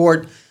appellate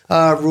court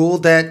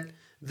ruled that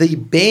the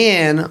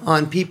ban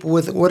on people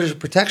with orders of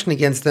protection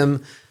against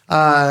them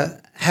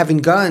having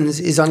guns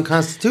is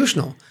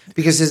unconstitutional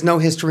because there's no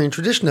history and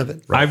tradition of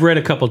it. I've read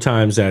a couple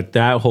times that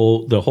the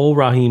whole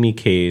Rahimi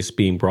case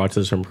being brought to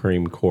the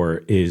Supreme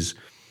Court is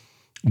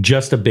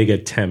just a big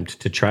attempt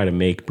to try to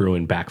make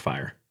Bruen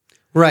backfire.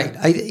 Right.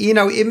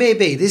 It may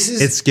be.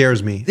 It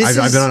scares me.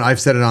 I've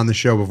said it on the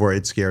show before.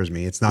 It scares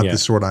me. It's not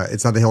it's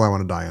not the hill I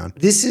want to die on.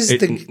 This is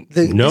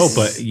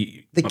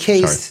the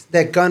case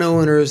that gun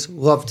owners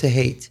love to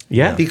hate.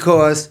 Yeah.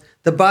 Because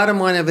the bottom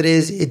line of it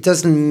is it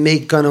doesn't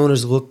make gun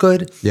owners look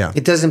good. Yeah.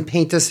 It doesn't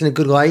paint us in a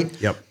good light.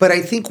 Yep. But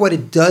I think what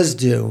it does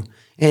do,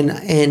 and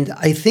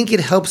I think it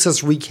helps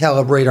us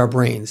recalibrate our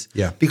brains.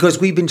 Yeah. Because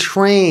we've been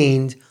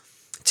trained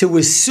to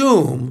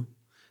assume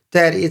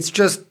that it's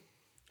just,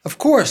 of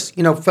course,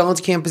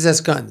 felons can't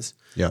possess guns.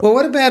 Yeah. Well,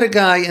 what about a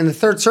guy in the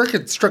Third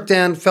Circuit struck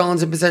down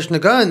felons in possession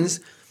of guns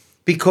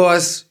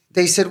because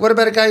they said, what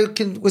about a guy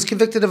who was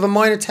convicted of a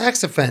minor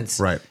tax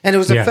offense? Right. And it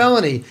was a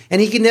felony, and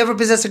he could never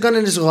possess a gun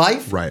in his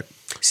life? Right.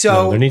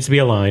 So there needs to be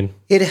a line.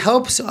 It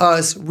helps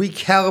us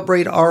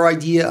recalibrate our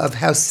idea of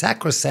how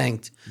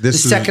sacrosanct the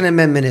Second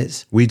Amendment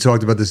is. We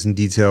talked about this in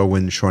detail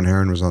when Sean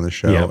Heron was on the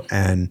show. Yep.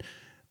 And,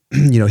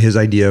 his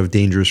idea of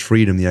dangerous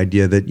freedom, the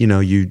idea that,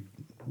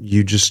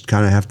 you just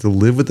kind of have to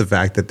live with the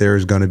fact that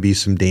there's going to be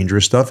some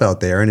dangerous stuff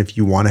out there. And if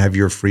you want to have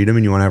your freedom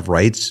and you want to have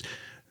rights,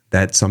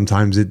 that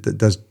sometimes it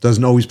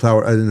doesn't always play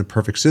out in a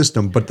perfect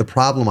system. But the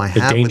problem I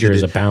have danger with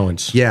is a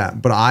balance. Yeah,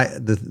 but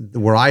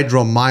where I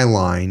draw my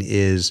line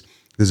is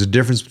there's a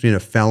difference between a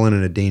felon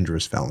and a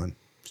dangerous felon.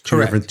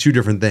 Correct. Two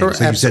different things. Correct.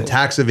 Like you said,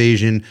 tax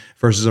evasion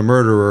versus a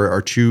murderer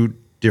are two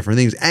different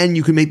things. And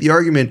you can make the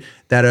argument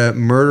that a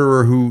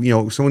murderer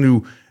who, someone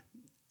who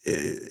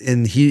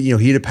in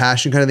heat of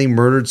passion kind of thing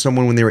murdered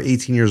someone when they were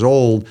 18 years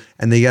old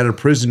and they got out of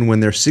prison when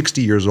they're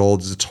 60 years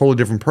old is a totally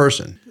different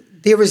person.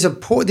 There was a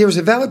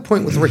valid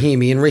point with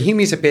Rahimi, and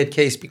Rahimi's a bad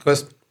case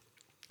because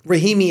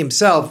Rahimi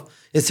himself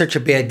is such a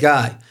bad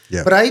guy.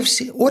 Yeah. But I've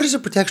seen orders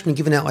of protection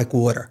given out like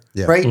water,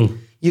 Yeah. right?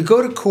 You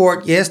go to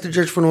court, you ask the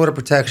judge for an order of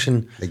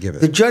protection. They give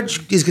it. The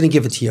judge is going to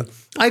give it to you.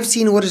 I've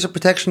seen orders of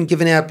protection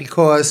given out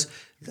because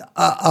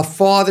a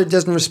father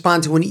doesn't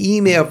respond to an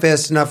email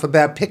fast enough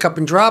about pickup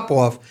and drop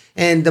off,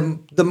 and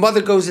the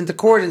mother goes into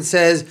court and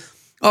says,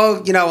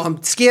 "Oh,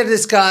 I'm scared of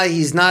this guy.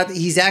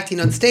 He's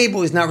acting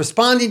unstable. He's not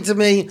responding to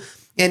me."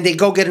 And they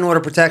go get an order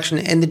of protection,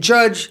 and the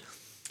judge,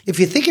 if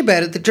you think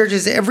about it, the judge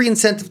has every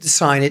incentive to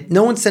sign it,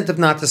 no incentive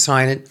not to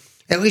sign it,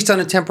 at least on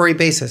a temporary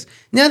basis.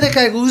 Now that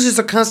guy loses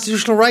a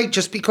constitutional right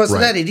just because of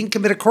that. He didn't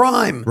commit a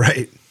crime.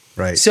 Right.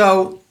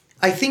 So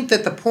I think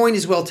that the point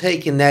is well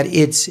taken that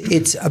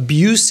it's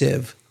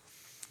abusive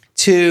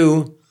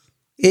to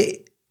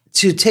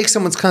take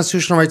someone's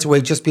constitutional rights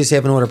away just because they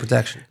have an order of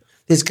protection.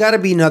 There's got to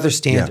be another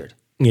standard.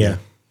 Yeah.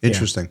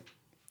 Interesting.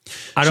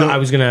 I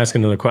was going to ask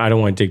another question. I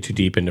don't want to dig too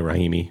deep into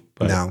Rahimi.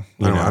 But, No,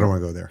 I don't want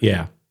to go there.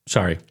 Yeah.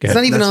 Sorry. Go It's ahead.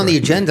 not even on the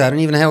agenda. I don't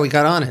even know how we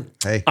got on it.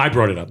 Hey, I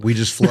brought it up. we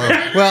just flow.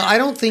 Well, I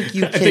don't think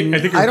you can. I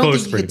think I we're don't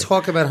close think you to can it.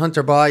 talk about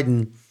Hunter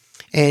Biden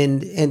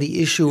and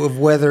the issue of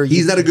whether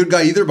He's not a good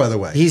guy either, by the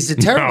way. he's a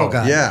terrible No.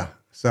 guy. Yeah.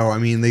 So, I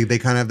mean, they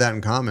kind of have that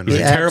in common. Right?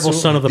 Yeah. Terrible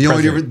son of the The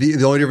only, president.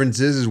 the only difference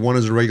is one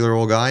is a regular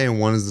old guy and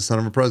one is the son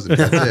of a president.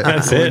 That's it.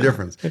 That's the only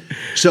difference.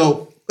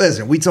 So,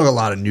 listen, we talk a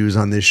lot of news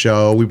on this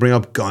show. We bring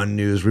up gun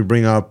news. We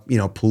bring up,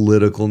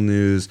 political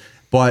news.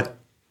 But,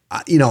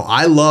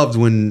 I loved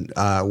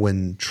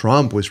when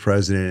Trump was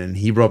president and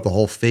he brought up the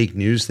whole fake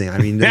news thing. I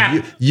mean,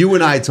 you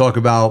and I talk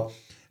about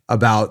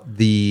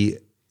the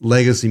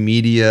legacy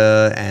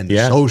media and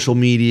social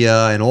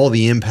media and all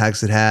the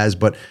impacts it has.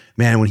 But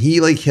man, when he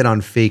hit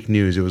on fake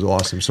news, it was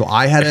awesome. So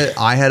I had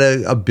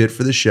a bit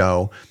for the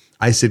show.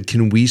 I said,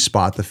 can we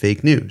spot the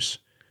fake news?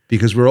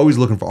 Because we're always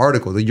looking for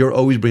articles. You're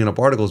always bringing up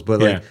articles,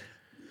 but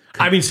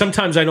I mean,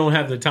 sometimes I don't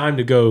have the time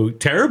to go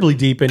terribly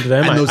deep into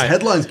them. and those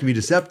headlines can be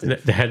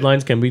deceptive. The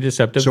headlines can be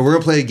deceptive. So we're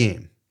gonna play a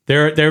game.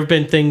 There have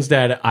been things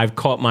that I've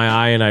caught my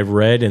eye and I've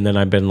read, and then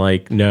I've been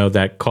like, no,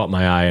 that caught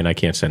my eye, and I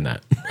can't send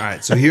that. All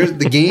right. So here's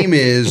the game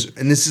is,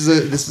 and this is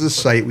a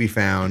site we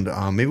found.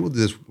 Maybe we'll do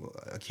this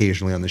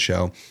occasionally on the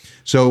show.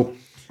 So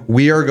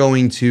we are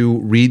going to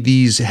read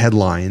these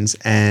headlines,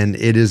 and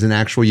it is an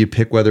actual. You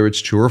pick whether it's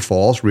true or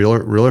false, real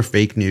or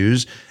fake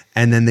news,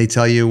 and then they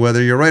tell you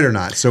whether you're right or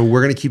not. So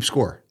we're going to keep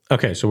score.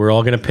 Okay, so we're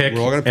all going to pick.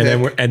 We're all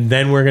gonna and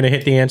then we're going to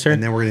hit the answer.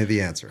 And then we're going to hit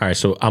the answer. All right,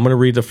 so I'm going to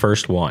read the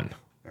first one.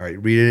 All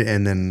right, read it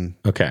and then.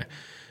 Okay,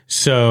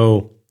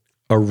 so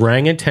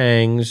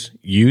orangutans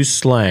use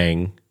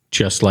slang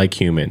just like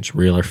humans.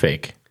 Real or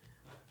fake?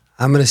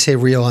 I'm going to say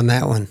real on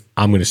that one.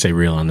 I'm going to say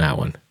real on that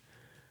one.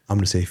 I'm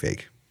going to say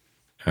fake.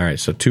 All right,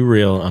 so 2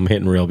 real. I'm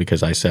hitting real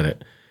because I said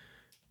it.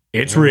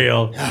 It's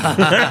real.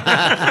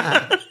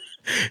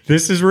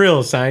 This is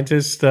real.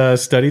 Scientists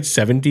studied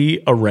 70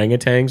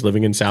 orangutans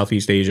living in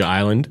Southeast Asia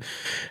Island,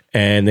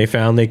 and they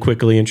found they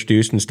quickly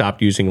introduced and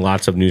stopped using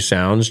lots of new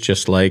sounds,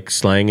 just like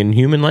slang in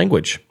human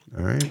language.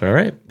 All right. All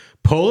right.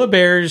 Polar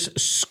bears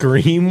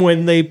scream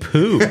when they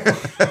poo.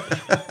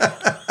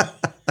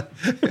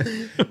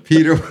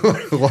 Peter,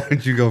 why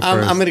don't you go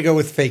first? I'm going to go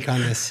with fake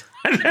on this.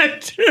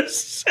 That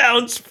just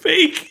sounds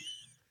fake.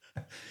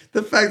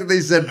 The fact that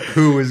they said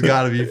poo has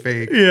got to be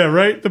fake. Yeah,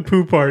 right? The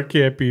poo part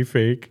can't be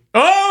fake.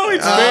 Oh,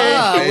 it's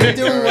fake. We're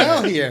doing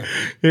well here.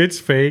 It's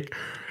fake.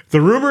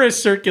 The rumor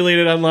has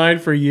circulated online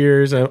for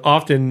years,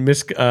 often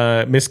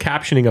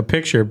miscaptioning a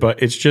picture,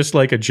 but it's just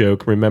like a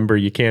joke. Remember,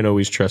 you can't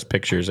always trust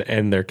pictures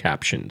and their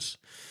captions.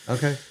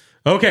 Okay.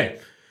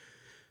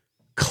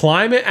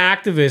 Climate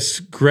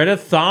activist Greta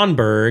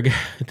Thunberg,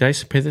 did I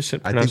say this?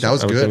 I think that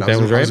was good. I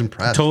was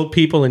impressed. Told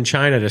people in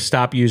China to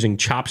stop using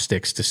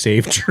chopsticks to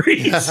save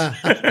trees.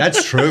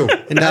 That's true.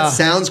 And that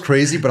sounds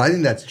crazy, but I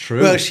think that's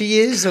true. Well, she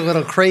is a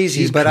little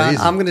crazy, She's but crazy.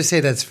 I'm going to say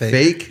that's fake.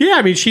 Fake? Yeah,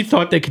 I mean, she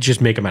thought they could just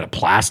make them out of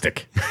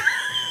plastic.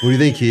 What do you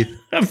think, Keith?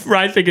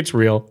 I think it's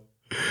real.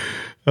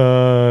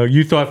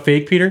 You thought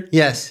fake, Peter?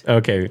 Yes.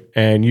 Okay.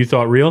 And you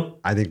thought real?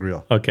 I think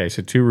real. Okay,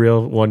 so 2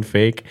 real, 1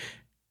 fake.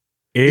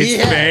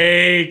 It's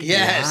fake.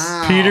 Yes.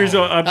 Wow. Peter's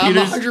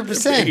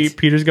 100%.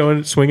 Peter's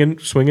going swinging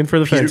for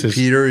the fences.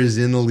 Peter is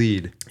in the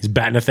lead. He's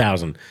batting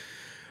 1,000.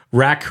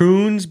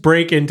 Raccoons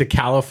break into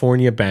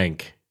California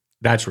bank.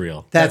 That's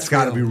real. That's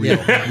got to be real.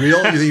 Yeah.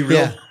 Real? You think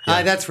real?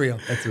 Yeah. That's real.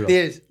 That's real.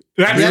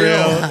 That's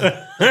real.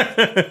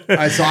 All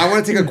right, so I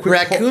want to take a quick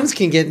Raccoons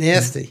can get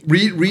nasty.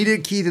 read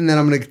it, Keith, and then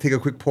I'm going to take a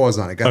quick pause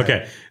on it. Go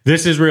ahead. Okay,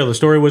 this is real. The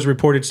story was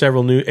reported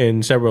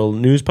in several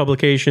news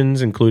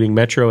publications, including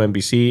Metro,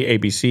 NBC,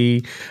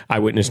 ABC,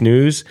 Eyewitness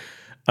News.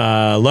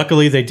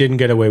 Luckily, they didn't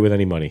get away with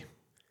any money.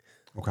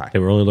 Okay. They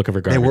were only looking for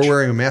They garbage. were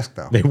wearing a mask,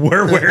 though. They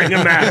were wearing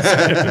a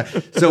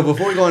mask. So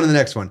before we go on to the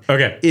next one,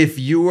 Okay. if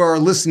you are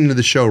listening to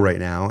the show right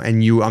now,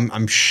 and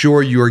I'm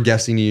sure you are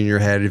guessing in your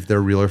head if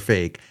they're real or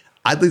fake,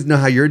 I'd like to know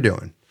how you're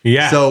doing.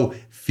 Yeah. So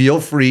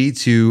feel free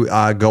to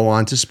go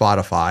on to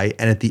Spotify,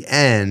 and at the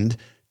end,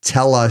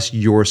 tell us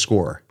your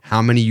score.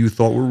 How many you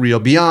thought were real?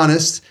 Be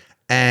honest.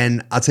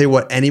 And I'll tell you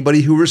what,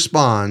 anybody who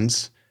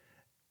responds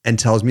and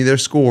tells me their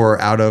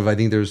score out of, I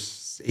think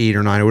there's 8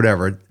 or 9 or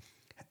whatever,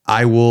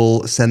 I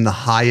will send the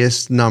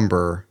highest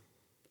number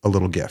a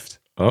little gift.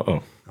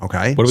 Uh-oh.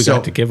 Okay? What do we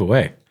got to give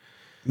away?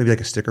 Maybe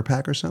like a sticker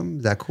pack or something.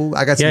 Is that cool?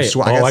 I got some Yeah.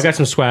 swag. I got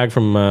some swag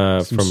from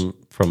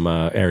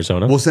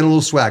Arizona. We'll send a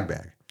little swag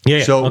bag.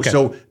 Yeah.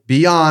 So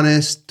be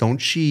honest. Don't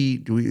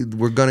cheat.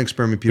 We're gonna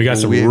experiment. People. We got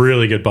some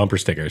really good bumper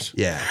stickers.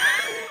 Yeah.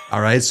 All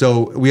right.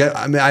 So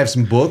I have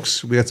some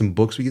books. We got some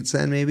books we could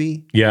send.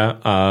 Maybe.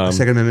 Yeah.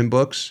 Second Amendment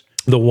books.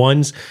 The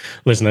ones,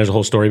 listen, there's a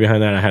whole story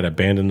behind that. I had to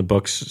abandon the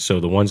books.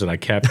 So the ones that I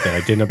kept that I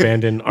didn't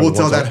abandon are We'll the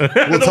tell ones that.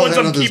 I'm- We'll the tell ones that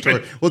I'm another keeping.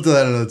 story. We'll tell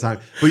that another time.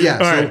 But yeah.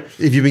 All So right.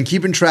 if you've been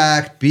keeping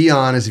track, be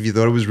honest. If you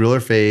thought it was real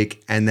or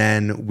fake, and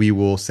then we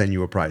will send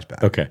you a prize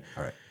back. Okay.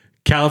 All right.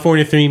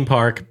 California theme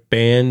park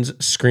bans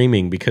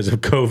screaming because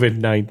of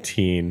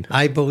COVID-19.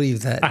 I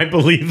believe that. I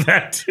believe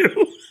that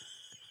too.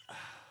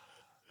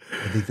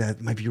 I think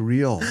that might be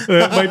real.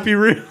 That might be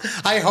real.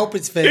 I hope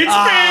it's fake. It's fake.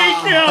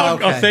 Yeah.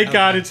 okay, Oh, thank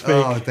God it's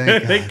fake. Oh,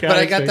 thank God. But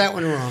I it's got fake. that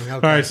one wrong. Okay. All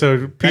right,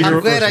 so Peter, I'm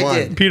glad first I one.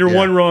 did. Peter Yeah.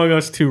 1 wrong,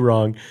 us 2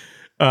 wrong.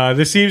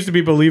 This seems to be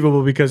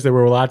believable because there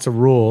were lots of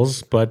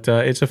rules, but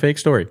it's a fake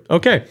story.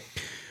 Okay.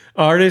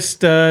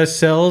 Artist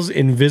sells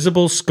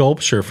invisible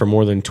sculpture for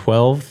more than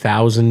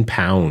 12,000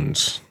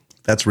 pounds.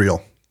 That's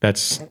real.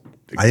 That's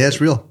I think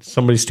that's real.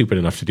 somebody stupid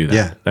enough to do that.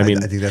 Yeah. I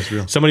mean, I think that's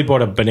real. somebody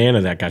bought a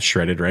banana that got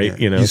shredded, right?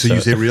 You know, So you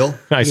say real?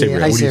 I say Yeah,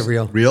 real. I What do say you-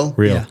 real. Real?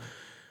 real. Yeah.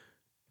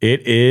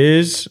 It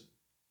is.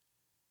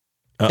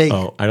 Fake.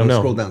 Oh, I don't know.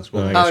 Scroll down,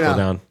 scroll I down. gotta Oh, scroll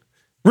no. down.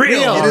 Real.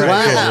 Real. All right,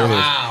 Wow. good. It is.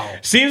 Wow.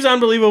 Seems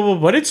unbelievable,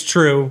 but it's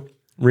true.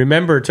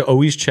 Remember to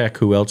always check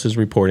who else is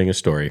reporting a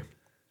story.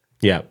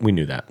 Yeah, we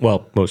knew that.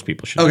 Well, most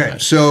people should know Okay.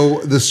 that. So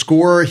the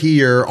score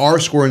here, our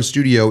score in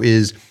studio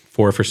is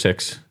 4 for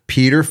 6.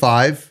 Peter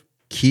 5,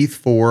 Keith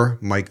 4,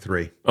 Mike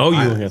 3. Oh,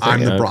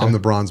 I'm the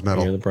bronze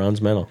medal. You're the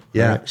bronze medal.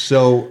 Yeah. All right.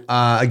 So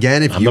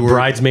again, if I'm you the were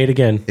bridesmaid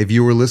again. if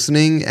you were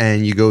listening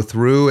and you go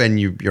through and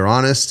you're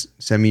honest,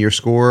 send me your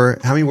score.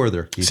 How many were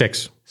there, Keith?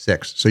 6.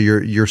 6. So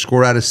your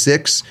score out of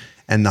 6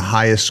 and the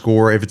highest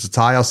score. If it's a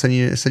tie, I'll send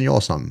you all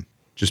something.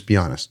 Just be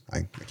honest.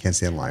 I can't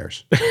stand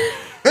liars.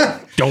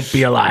 Don't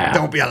be a liar.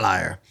 Don't be a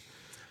liar.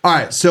 All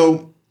right,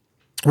 so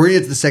we're going to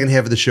get to the second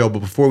half of the show, but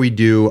before we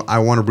do, I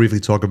want to briefly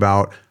talk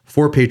about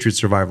 4 Patriots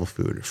Survival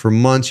Food. For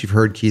months, you've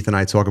heard Keith and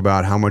I talk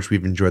about how much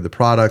we've enjoyed the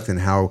product and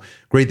how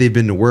great they've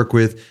been to work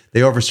with.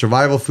 They offer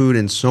survival food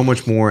and so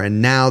much more,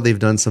 and now they've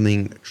done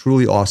something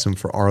truly awesome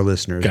for our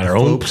listeners. Got The our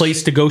own folks-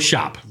 place to go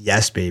shop.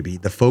 Yes, baby.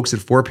 The folks at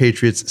 4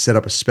 Patriots set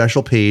up a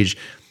special page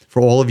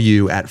for all of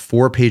you at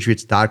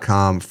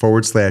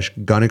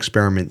 4patriots.com/gun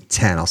experiment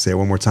 10. I'll say it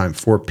one more time,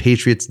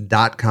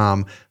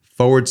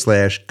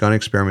 4patriots.com/gun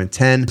experiment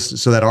 10,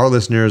 so that our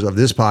listeners of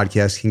this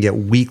podcast can get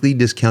weekly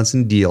discounts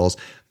and deals,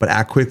 but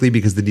act quickly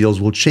because the deals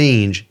will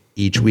change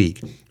each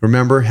week.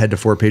 Remember, head to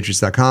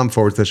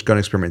 4patriots.com/gun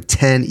experiment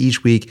 10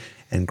 each week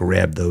and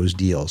grab those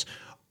deals.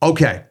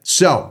 Okay,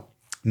 so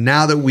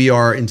now that we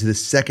are into the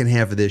second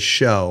half of this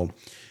show,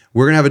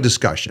 we're going to have a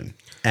discussion.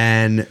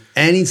 And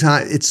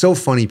anytime, it's so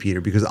funny,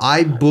 Peter, because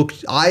I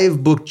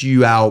have booked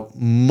you out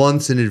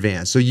months in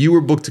advance. So you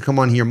were booked to come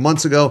on here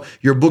months ago.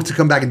 You're booked to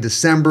come back in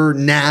December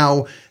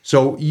now.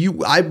 So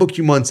I booked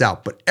you months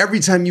out. But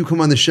every time you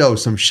come on the show,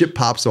 some shit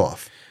pops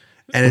off.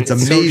 And it's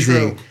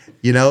amazing.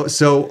 So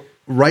so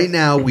right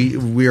now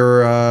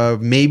we're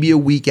maybe a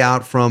week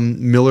out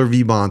from Miller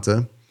v.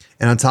 Bonta.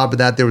 And on top of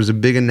that, there was a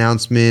big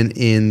announcement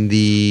in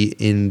the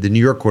New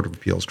York Court of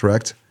Appeals,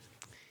 correct?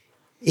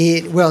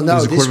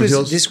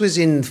 This was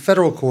in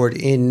federal court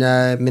in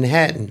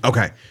Manhattan.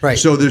 Okay. Right.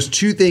 So there's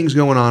two things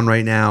going on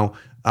right now.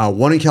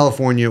 One in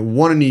California,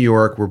 one in New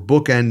York. We're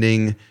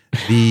bookending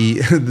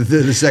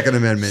the Second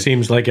Amendment.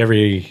 Seems like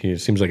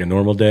a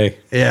normal day.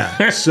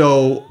 Yeah.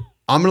 So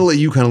I'm going to let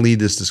you kind of lead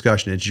this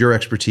discussion. It's your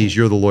expertise.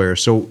 You're the lawyer.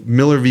 So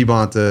Miller v.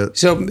 Bonta.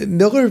 So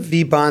Miller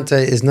v. Bonta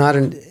is not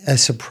a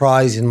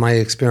surprise in my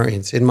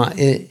experience. In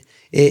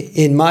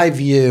my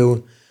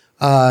view,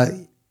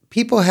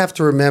 people have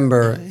to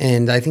remember,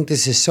 and I think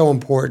this is so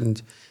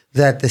important,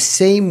 that the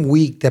same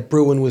week that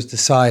Bruin was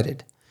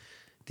decided,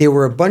 there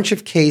were a bunch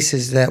of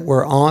cases that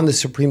were on the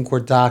Supreme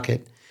Court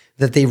docket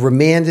that they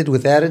remanded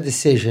without a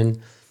decision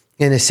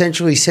and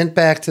essentially sent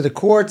back to the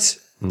courts,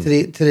 to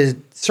the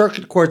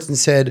circuit courts, and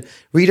said,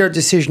 read our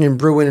decision in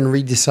Bruin and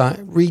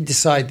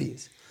redecide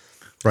these.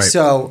 Right.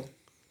 So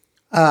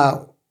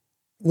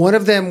one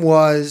of them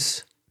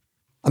was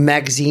a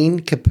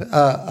magazine,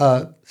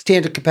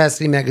 standard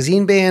capacity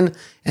magazine ban,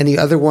 and the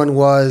other one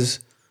was,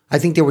 I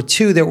think there were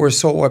two that were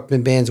assault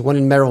weapon bans, one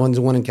in Maryland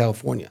and one in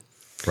California.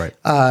 Right.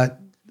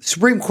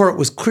 Supreme Court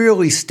was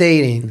clearly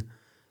stating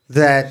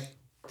that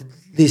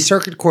the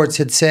circuit courts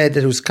had said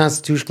that it was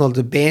constitutional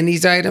to ban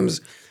these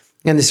items,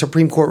 and the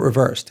Supreme Court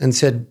reversed and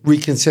said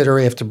reconsider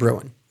after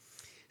Bruin.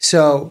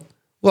 So,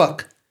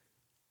 look,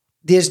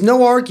 there's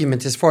no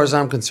argument as far as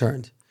I'm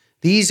concerned.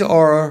 These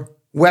are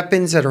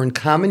weapons that are in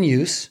common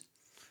use.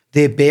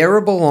 They're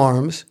bearable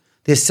arms.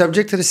 They're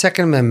subject to the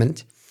Second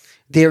Amendment.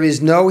 There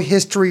is no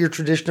history or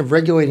tradition of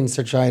regulating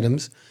such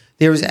items.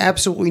 There is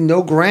absolutely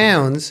no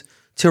grounds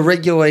to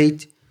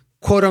regulate,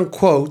 quote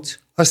unquote,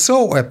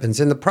 assault weapons.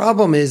 And the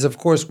problem is, of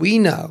course, we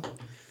know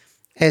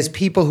as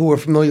people who are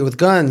familiar with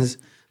guns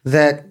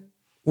that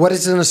what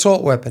is an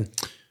assault weapon?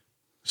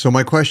 So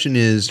my question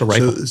is,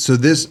 so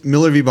this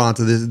Miller v.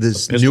 Bonta,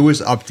 this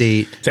newest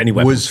update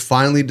was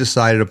finally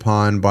decided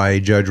upon by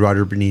Judge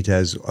Roger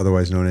Benitez,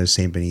 otherwise known as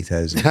Saint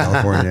Benitez in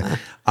California.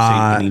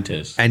 Saint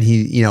Benitez. And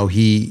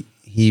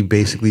he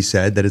basically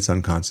said that it's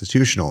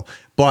unconstitutional.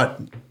 But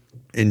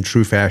in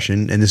true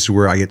fashion, and this is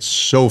where I get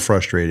so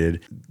frustrated,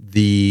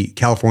 the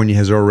California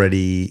has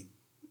already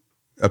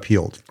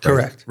appealed. Right?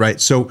 Correct. Right.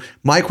 So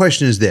my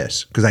question is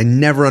this, because I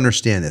never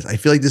understand this. I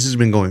feel like this has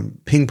been going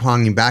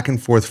ping-ponging back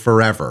and forth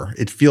forever.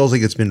 It feels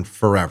like it's been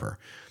forever.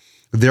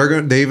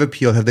 They've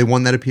appealed. Have they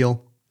won that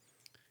appeal?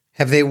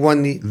 Have they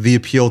won the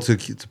appeal to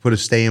put a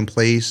stay in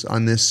place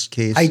on this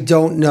case? I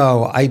don't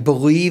know. I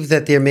believe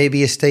that there may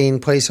be a stay in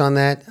place on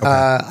that. Okay.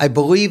 I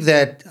believe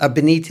that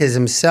Benitez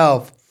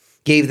himself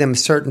gave them a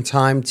certain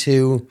time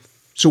to.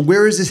 So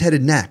where is this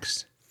headed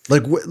next?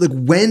 Like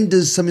when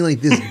does something like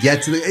this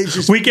get to the? It's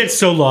just, we get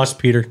so lost,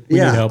 Peter. We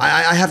need help.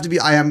 I have to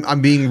be.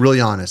 I'm being really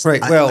honest.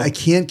 Right. Well, I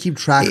can't keep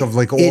track of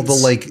like all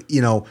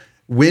the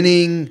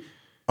winning,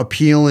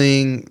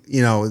 appealing,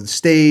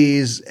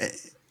 stays.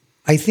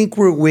 I think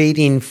we're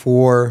waiting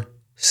for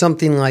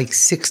something like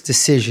 6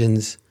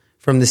 decisions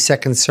from the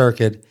Second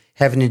Circuit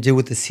having to do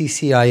with the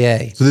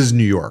CCIA. So this is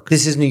New York.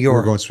 This is New York.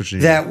 We're going to switch to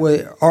New York. That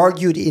were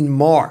argued in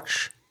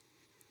March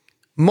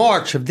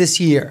of this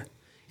year.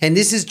 And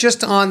this is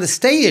just on the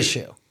stay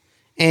issue.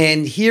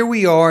 And here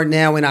we are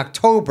now in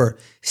October,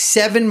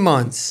 7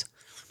 months.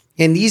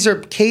 And these are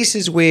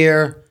cases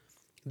where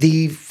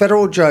the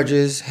federal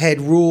judges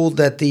had ruled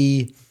that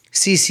the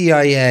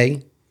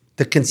CCIA,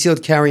 the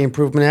Concealed Carry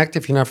Improvement Act,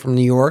 if you're not from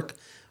New York,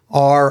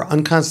 are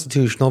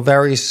unconstitutional.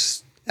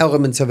 Various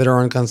elements of it are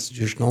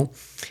unconstitutional.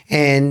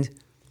 And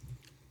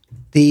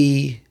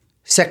the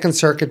Second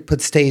Circuit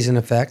put stays in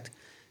effect.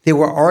 There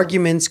were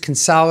arguments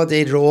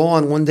consolidated all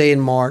on one day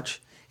in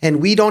March. And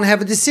we don't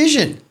have a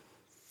decision.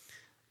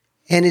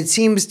 And it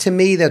seems to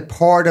me that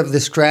part of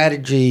the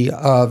strategy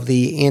of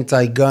the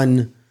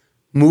anti-gun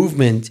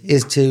movement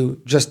is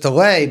to just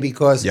delay,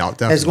 because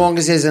as long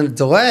as there's a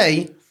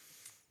delay,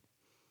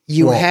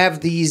 you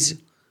have these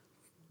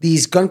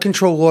gun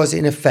control laws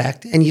in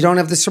effect, and you don't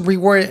have the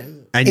Supreme Court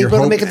able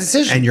to make a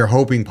decision. And you're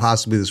hoping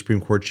possibly the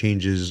Supreme Court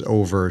changes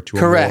over to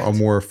a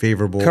more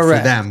favorable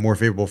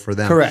for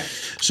them. Correct.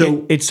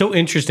 So it's so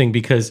interesting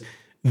because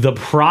the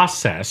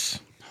process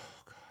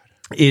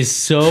is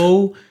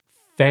so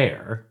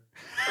fair.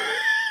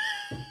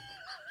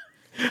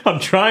 I'm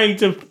trying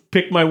to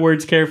pick my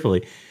words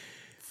carefully.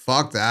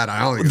 Fuck that. I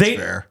don't think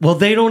it's fair. Well,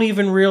 they don't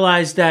even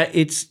realize that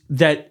it's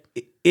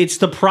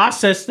the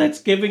process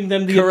that's giving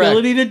them the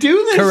ability to do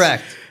this.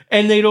 Correct.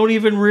 and they don't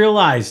even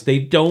realize they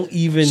don't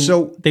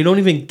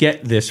even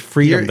get this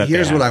freedom.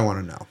 Here's what I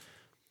want to know.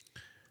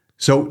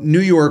 So New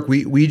York,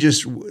 we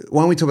just,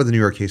 why don't we talk about the New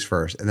York case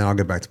first, and then I'll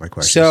get back to my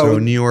question. So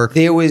New York,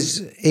 there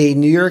was a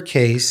New York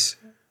case,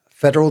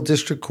 federal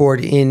district court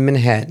in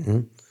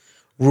Manhattan,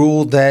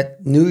 ruled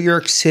that New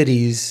York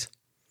City's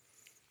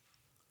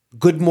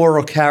good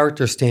moral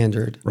character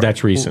standard,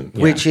 that's recent,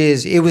 which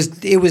is it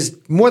was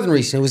more than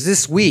recent. It was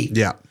this week,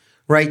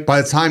 right.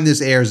 By the time this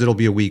airs, it'll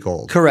be a week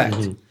old.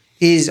 Correct,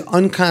 is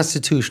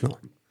unconstitutional.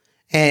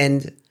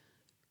 And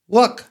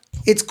look,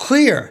 it's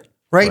clear.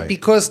 Right,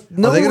 because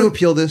are they going to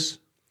appeal this,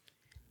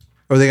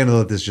 or are they going to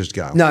let this just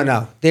go?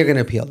 No, they're going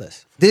to appeal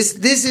this. This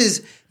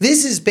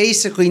is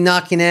basically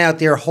knocking out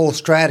their whole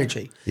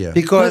strategy. Yeah,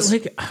 because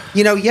you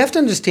have to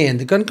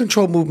understand the gun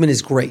control movement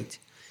is great.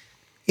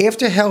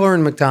 After Heller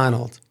and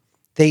McDonald,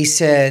 they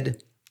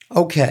said,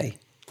 okay,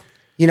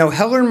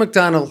 Heller and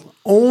McDonald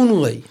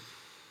only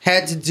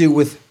had to do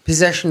with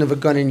possession of a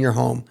gun in your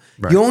home.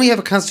 Right. You only have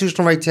a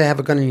constitutional right to have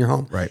a gun in your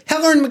home. Right.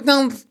 Heller and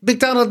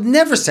McDonald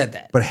never said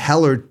that. But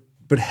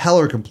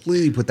Heller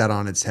completely put that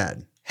on its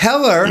head.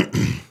 Heller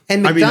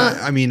and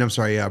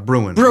McDonald.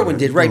 Bruin. Bruin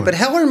did, right. But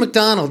Heller and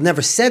McDonald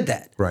never said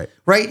that. Right.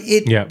 Right?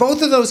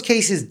 Both of those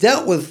cases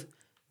dealt with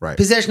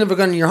possession of a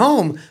gun in your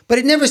home, but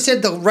it never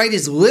said the right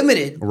is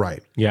limited.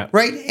 Right. Yeah.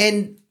 Right?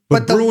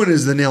 But Bruin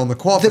is the nail in the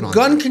coffin. The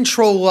gun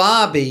control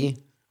lobby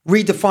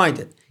redefined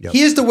it. Yep.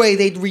 Here's the way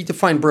they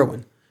redefined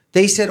Bruin.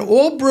 They said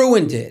all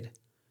Bruin did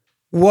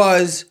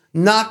was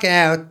knock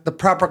out the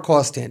proper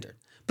cause standard.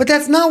 But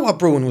that's not what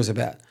Bruin was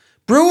about.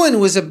 Bruin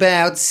was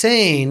about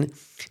saying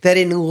that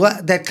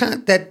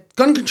that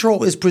gun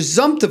control is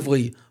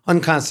presumptively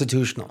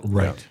unconstitutional.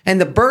 Right. And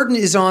the burden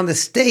is on the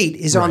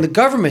state, on the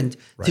government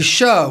to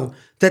show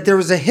that there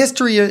was a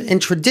history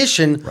and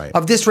tradition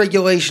of this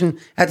regulation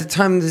at the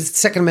time the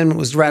Second Amendment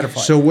was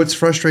ratified. So what's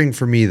frustrating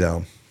for me,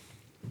 though,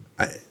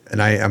 I'm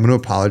going to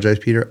apologize,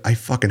 Peter, I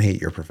fucking hate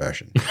your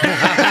profession.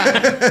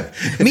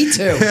 Me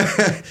too.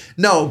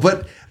 No,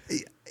 but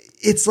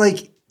it's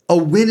like, a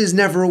win is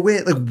never a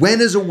win. Like,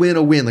 when is a win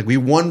a win? Like, we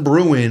won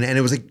Bruin, and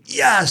it was like,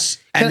 yes,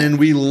 and then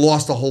we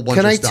lost a whole bunch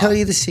of stuff. Can I tell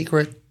you the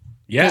secret?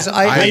 Yeah,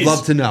 I'd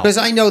love to know. Because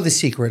I know the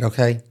secret,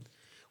 okay?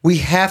 We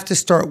have to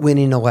start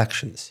winning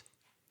elections.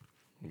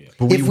 Yeah.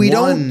 But if we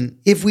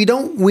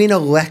don't win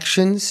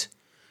elections,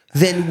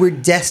 then we're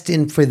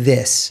destined for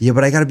this. Yeah,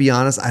 but I got to be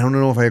honest, I don't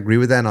know if I agree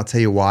with that, and I'll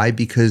tell you why.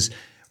 Because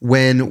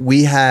when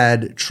we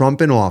had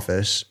Trump in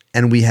office,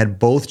 and we had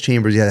both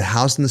chambers, you had the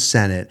House and the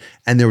Senate,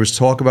 and there was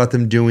talk about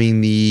them doing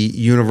the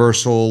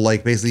universal,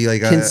 like basically like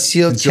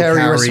concealed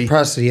carry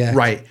reciprocity act.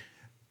 Right.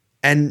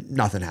 And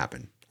nothing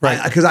happened. Right.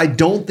 Because I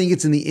don't think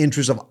it's in the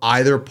interest of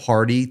either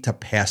party to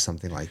pass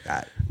something like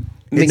that.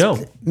 No,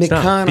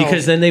 McConnell,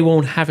 because then they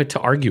won't have it to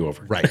argue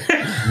over. Right.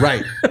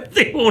 Right.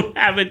 They won't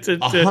have it to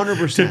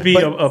 100%. To be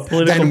a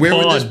political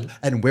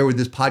and where would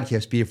this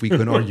podcast be if we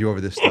couldn't argue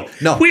over this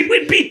stuff? No.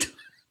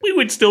 We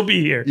would still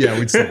be here. Yeah,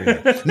 we'd still be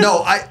here.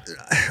 No,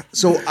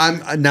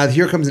 now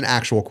here comes an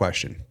actual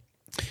question.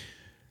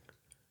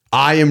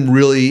 I am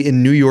really,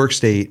 in New York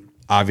State,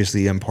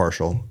 obviously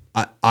impartial.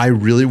 I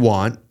really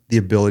want the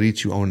ability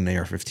to own an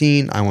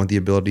AR-15. I want the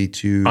ability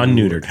to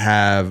unneutered.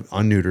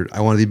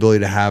 I want the ability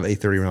to have a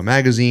 30-round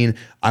magazine.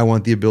 I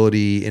want the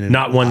ability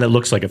not one that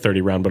looks like a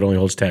 30-round but only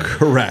holds 10.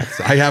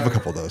 Correct. I have a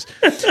couple of those.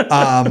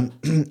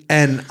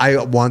 And I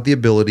want the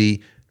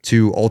ability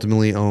to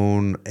ultimately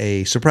own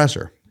a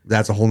suppressor.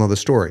 That's a whole nother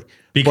story.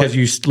 Because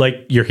you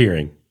like your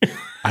hearing.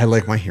 I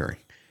like my hearing.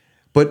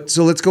 But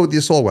so let's go with the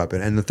assault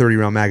weapon and the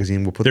 30-round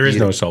magazine. There is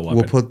no assault weapon.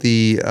 We'll put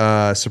the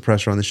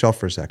suppressor on the shelf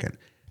for a second.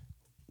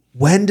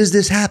 When does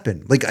this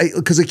happen? Like,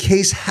 because a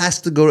case has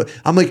to go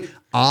to,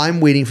 I'm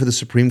waiting for the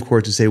Supreme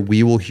Court to say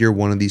we will hear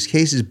one of these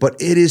cases, but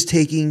it is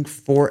taking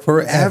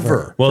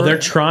forever. Well, they're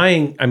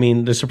trying.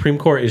 The Supreme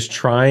Court is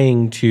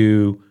trying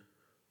to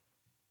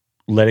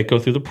let it go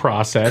through the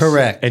process.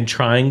 Correct. And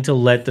trying to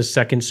let the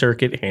Second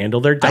Circuit handle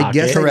their docket. I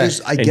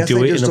guess I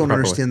just don't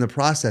understand the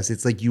process.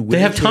 It's like you wait. They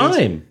have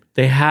time.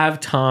 They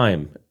have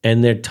time.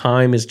 And their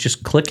time is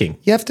just clicking.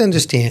 You have to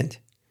understand,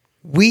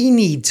 we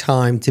need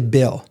time to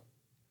bill.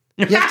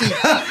 You have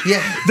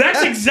to,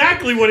 That's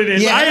exactly what it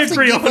is. I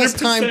agree 100%. Give us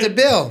time to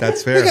bill.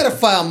 That's fair. We got to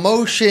file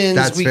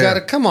motions. Fair.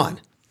 Come on.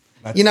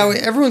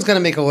 Everyone's going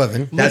to make a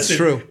living. That's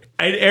true.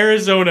 In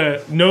Arizona,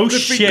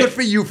 Good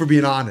for you for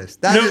being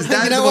honest. That is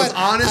the most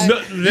honest.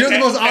 You're the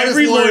most honest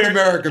lawyer in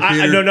America,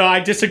 Peter. I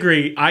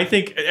disagree. I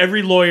think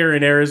every lawyer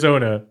in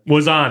Arizona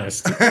was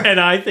honest. And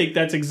I think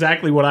that's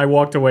exactly what I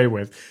walked away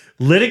with.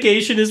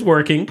 Litigation is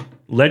working.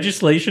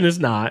 Legislation is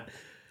not.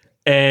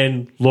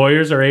 And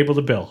lawyers are able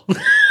to bill.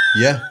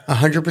 Yeah.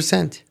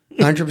 100%.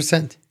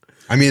 100%.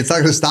 It's not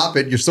going to stop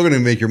it. You're still going to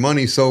make your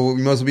money. So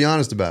you must be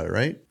honest about it,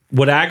 right?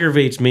 What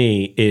aggravates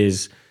me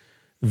is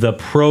the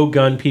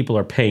pro-gun people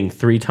are paying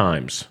 3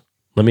 times.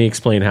 Let me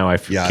explain how I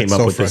came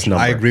up with this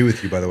number. I agree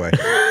with you, by the way.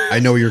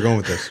 I know where you're going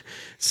with this.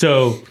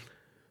 So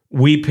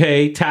we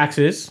pay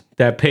taxes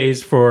that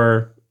pays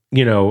for,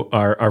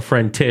 our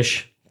friend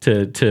Tish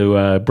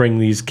to bring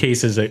these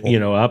cases,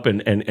 up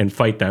and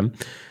fight them.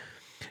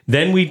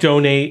 Then we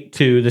donate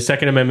to the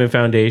Second Amendment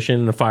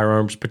Foundation, the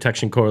Firearms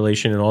Protection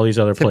Coalition, and all these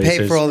other places.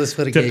 To pay for all this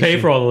litigation. To pay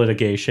for all the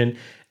litigation.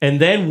 And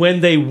then when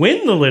they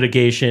win the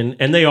litigation,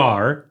 and they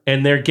are,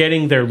 and they're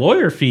getting their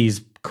lawyer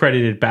fees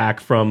credited back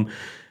from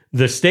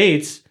the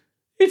states,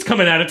 it's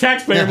coming out of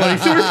taxpayer money.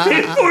 So we're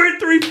paying for it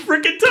 3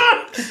 freaking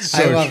times.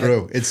 So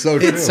true. It's so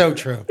true. It's so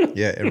true.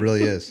 Yeah, it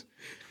really is.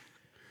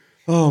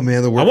 Oh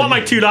man, I want my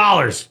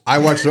 $2. I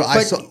watched.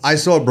 I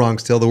saw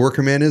Bronx Tale. The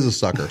worker man is a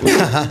sucker.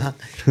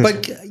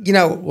 But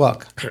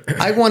look,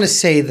 I want to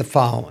say the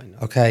following.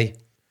 Okay,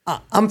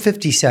 I'm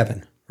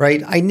 57.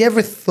 Right. I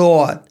never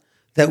thought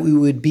that we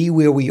would be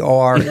where we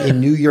are in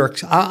New York.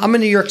 I'm a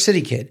New York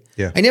City kid.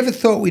 Yeah. I never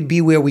thought we'd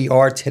be where we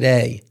are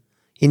today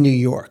in New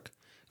York.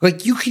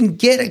 Like you can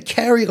get a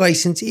carry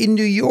license in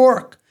New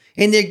York,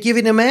 and they're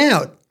giving them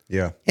out.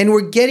 Yeah. And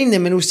we're getting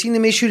them, and we're seeing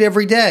them issued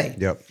every day.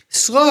 Yep.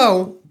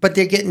 Slow, but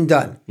they're getting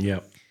done.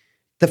 Yep.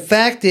 The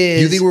fact is...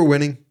 Do you think we're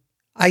winning?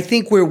 I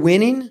think we're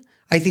winning.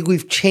 I think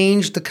we've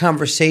changed the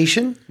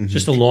conversation. It's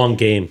just a long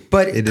game.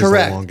 But It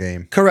correct. is a long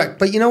game. Correct.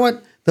 But you know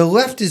what? The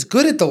left is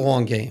good at the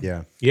long game.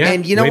 Yeah. Yeah.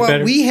 And you know way what?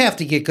 better. We have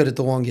to get good at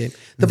the long game.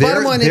 The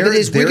bottom line of it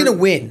is we're going to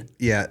win.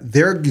 Yeah,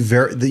 they're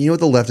very. You know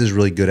what the left is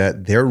really good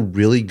at? They're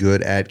really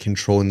good at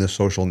controlling the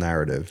social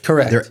narrative.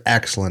 Correct. They're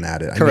excellent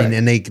at it. Correct. I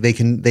mean,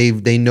 and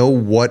they know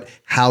what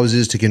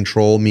houses to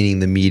control, meaning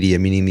the media,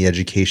 meaning the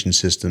education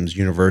systems,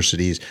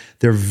 universities.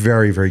 They're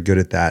very, very good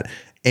at that,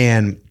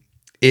 and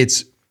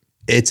it's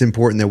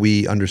important that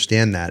we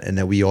understand that and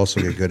that we also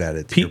get good at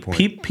it. To your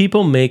point.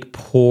 People make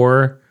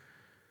poor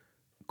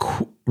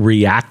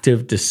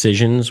reactive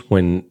decisions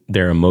when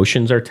their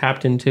emotions are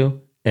tapped into,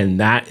 and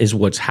that is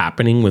what's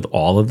happening with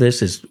all of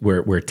this. Is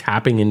we're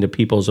tapping into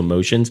people's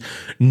emotions.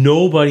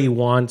 Nobody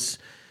wants,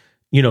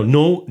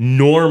 no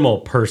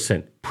normal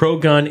person,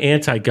 pro-gun,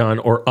 anti-gun,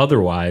 or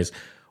otherwise,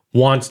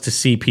 wants to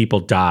see people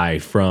die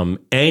from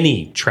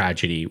any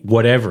tragedy,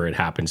 whatever it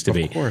happens to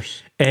be. Of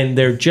course. And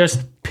they're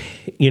just,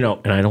 and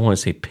I don't want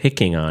to say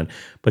picking on,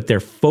 but they're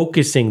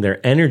focusing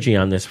their energy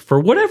on this for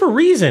whatever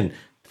reason,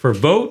 for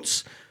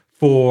votes,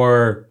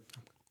 for,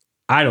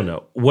 I don't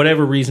know,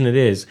 whatever reason it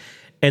is.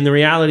 And the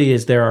reality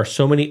is there are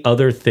so many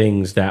other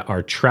things that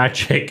are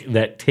tragic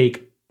that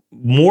take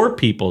more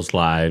people's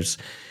lives.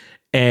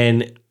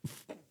 And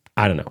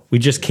I don't know. We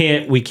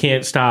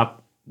can't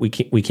stop. We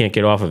can't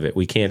get off of it.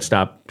 We can't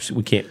stop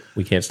making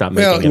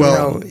it.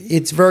 Well,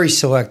 it's very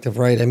selective,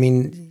 right? I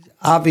mean,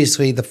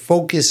 obviously the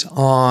focus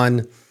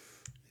on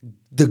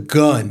the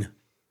gun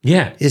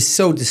is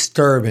so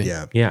disturbing.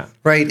 Yeah.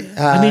 Right?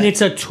 I mean,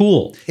 it's a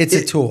tool. It's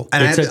a tool.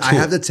 And I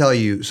have to tell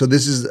you, so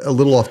this is a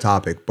little off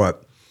topic,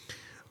 but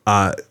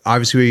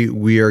obviously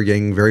we are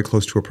getting very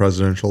close to a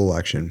presidential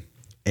election,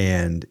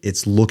 and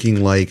it's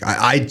looking like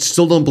I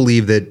still don't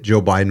believe that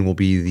Joe Biden will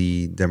be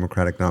the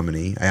Democratic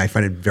nominee. I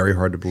find it very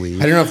hard to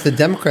believe. I don't know if the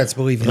Democrats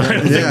believe in I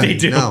don't that. think they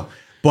do. No,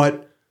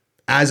 but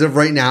as of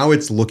right now,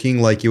 it's looking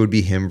like it would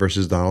be him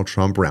versus Donald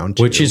Trump round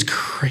 2. Which is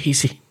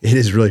crazy. It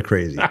is really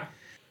crazy.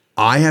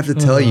 I have to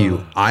tell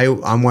you,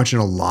 I'm watching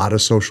a lot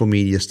of social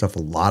media stuff,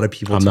 a lot of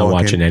people I'm talking. not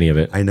watching any of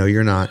it. I know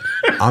you're not.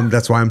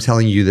 That's why I'm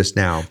telling you this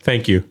now.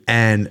 Thank you.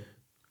 And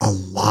a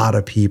lot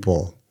of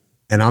people,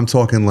 and I'm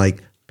talking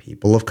like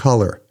people of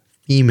color,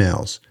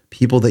 females,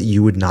 people that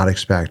you would not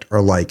expect,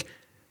 are like,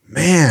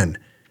 man,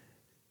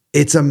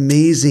 it's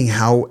amazing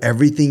how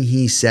everything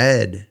he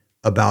said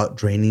about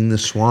draining the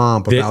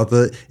swamp,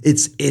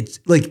 it's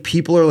like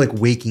people are like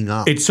waking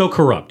up. It's so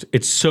corrupt.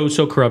 It's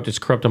so corrupt. It's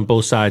corrupt on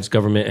both sides.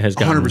 Government has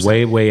gotten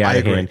 100%. way out I of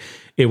agree. hand.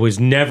 It was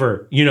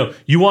never,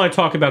 you want to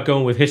talk about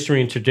going with history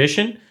and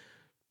tradition?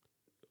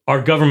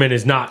 Our government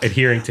is not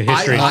adhering to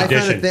history and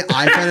tradition.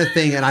 I found a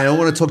thing, and I don't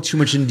want to talk too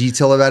much in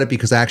detail about it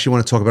because I actually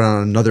want to talk about it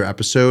on another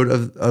episode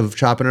of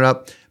Chopping It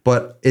Up,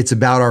 but it's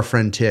about our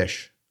friend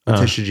Tish,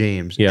 Tisha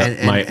James. Yeah,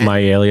 and my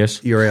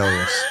alias. Your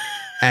alias.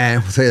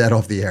 And we'll say that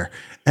off the air.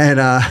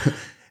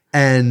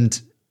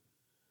 And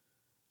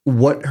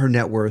what her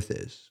net worth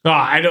is. Oh,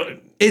 I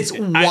don't. It's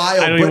wild.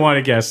 I don't even want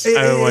to guess. I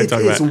don't want to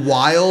talk about it. It's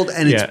wild,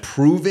 and it's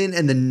proven,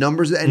 and the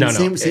numbers, and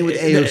same with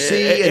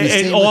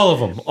AOC, and all of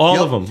them,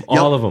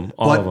 all of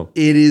them.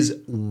 It is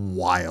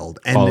wild,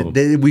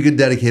 and we could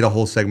dedicate a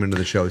whole segment of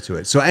the show to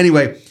it. So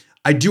anyway,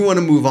 I do want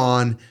to move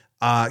on.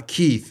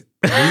 Keith,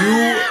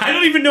 I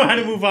don't even know how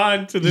to move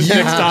on to this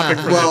next topic.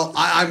 Well,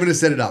 I'm going to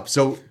set it up.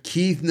 So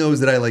Keith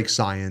knows that I like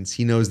science.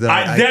 He knows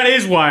that that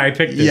is why I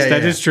picked this.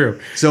 That is true.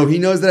 So he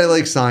knows that I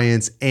like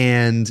science,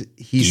 and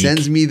he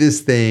sends me this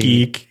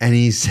thing, and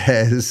he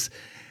says,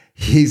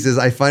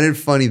 I find it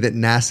funny that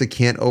NASA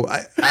can't.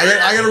 I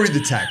got to read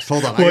the text.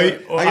 Hold on.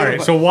 All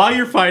right. So while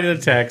you're finding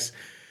the text,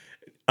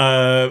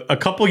 a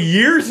couple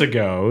years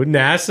ago,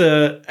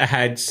 NASA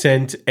had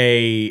sent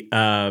a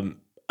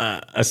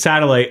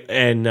satellite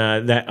and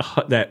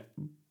that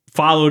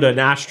followed an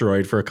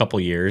asteroid for a couple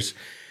years,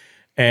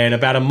 and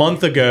about a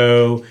month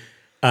ago,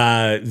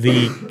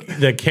 the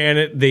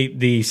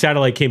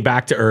satellite came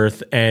back to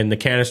Earth, and the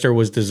canister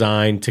was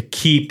designed to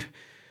keep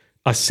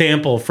a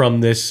sample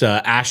from this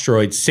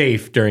asteroid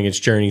safe during its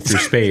journey through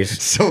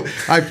space. So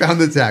I found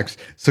the text.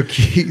 So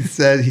Keith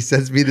said, he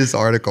sends me this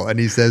article and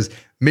he says,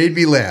 made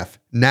me laugh.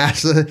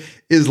 NASA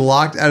is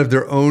locked out of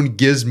their own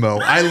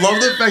gizmo. I love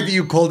the fact that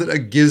you called it a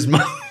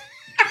gizmo.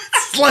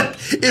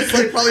 It's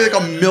like probably like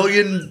 $1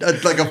 million,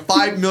 like a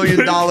 $5 million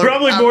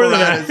probably apparatus. More than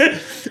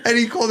that. And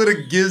he called it a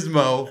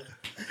gizmo.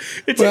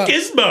 It's a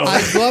gizmo.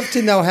 I'd love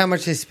to know how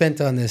much they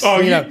spent on this.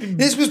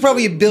 This was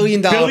probably $1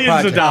 billion billions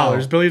project. of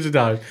dollars. Billions of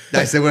dollars.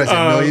 I said what I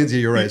said, millions? Yeah,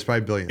 you're right. It's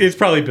probably billions. It's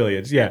probably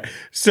billions, yeah.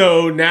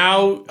 So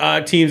now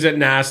teams at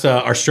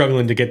NASA are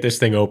struggling to get this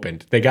thing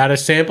opened. They got a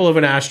sample of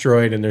an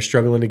asteroid and they're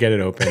struggling to get it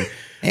open.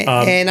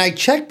 And I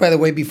checked, by the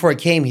way, before I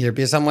came here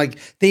because I'm like,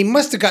 they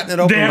must have gotten it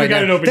open. They haven't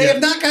gotten it open They yet.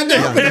 have not gotten it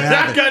open. They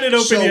have not gotten it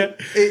open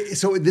yet.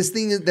 So this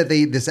thing that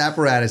this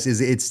apparatus is,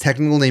 its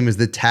technical name is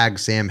the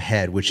TAG-SAM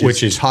head, which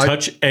is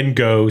touch It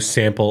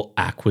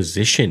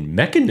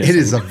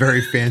is a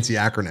very fancy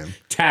acronym.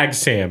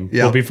 TAG-SAM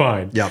will be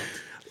fine. Yep.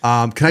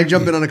 Can I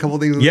jump in on a couple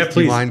things? Yeah,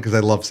 please. Because I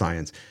love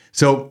science.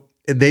 So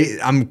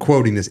I'm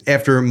quoting this.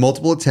 After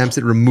multiple attempts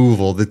at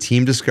removal, the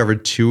team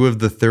discovered 2 of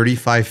the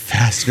 35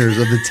 fasteners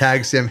of the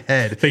TAG-SAM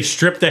head. They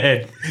stripped the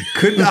head.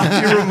 Could not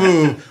be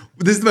removed.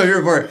 This is my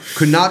favorite part.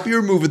 Could not be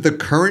removed with the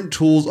current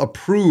tools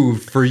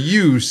approved for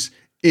use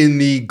in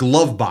the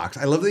glove box.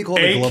 I love that they call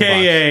it a glove box.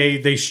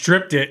 AKA, they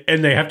stripped it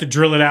and they have to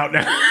drill it out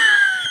now.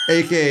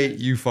 AKA,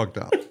 you fucked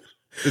up.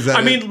 Is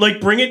that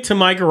bring it to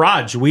my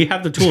garage. We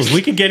have the tools.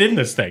 We can get in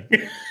this thing.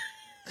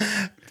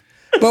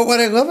 But what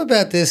I love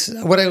about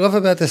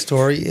this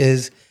story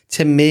is,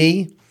 to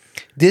me,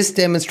 this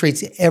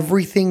demonstrates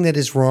everything that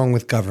is wrong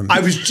with government. I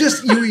was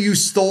just you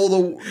stole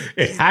the.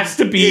 It has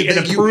to be an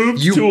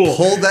approved tool. You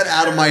pulled that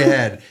out of my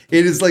head.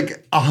 It is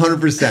like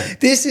 100%.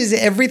 This is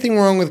everything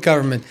wrong with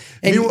government.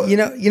 And you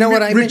know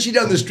what I mean? Richie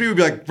down the street would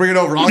be like, "Bring it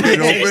over. I'll get it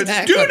open."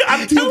 Exactly. Dude,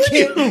 I'm telling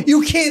you.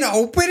 You can't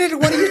open it?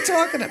 What are you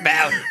talking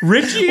about?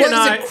 Richie and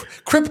I...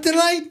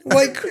 Kryptonite?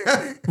 Like,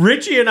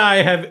 Richie and I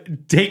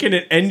have taken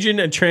an engine,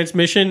 a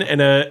transmission,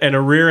 and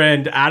a rear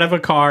end out of a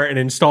car and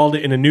installed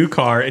it in a new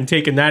car and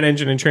taken that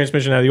engine and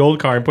transmission out of the old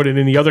car and put it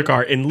in the other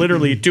car in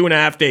literally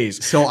 2.5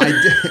 days. So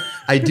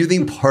I do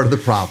think part of the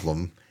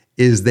problem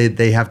is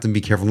they have to be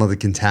careful not to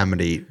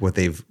contaminate what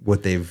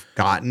they've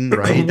gotten,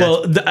 right?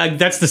 Well,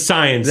 that's the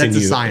science. That's in the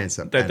you. science.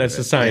 That's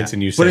the science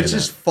in you. But it's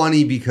just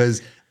funny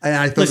because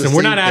I thought. Listen,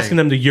 we're not asking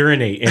them to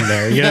urinate in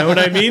there. You know what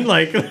I mean?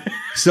 Like,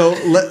 so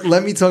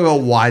let me talk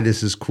about why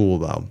this is cool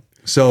though.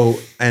 So,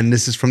 and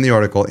this is from the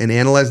article. In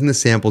analyzing the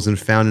samples they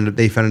found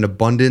an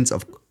abundance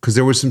of, because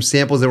there were some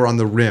samples that were on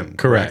the rim.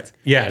 Correct.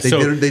 Yeah. They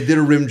did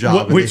a rim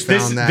job. Which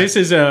this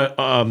is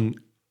a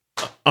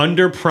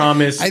under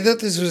promise. I thought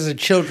this was a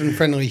children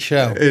friendly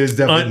show. It is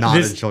definitely not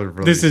a children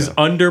friendly show. This is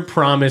under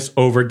promise,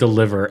 over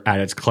deliver at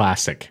its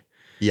classic.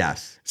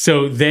 Yes.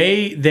 So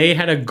they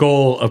had a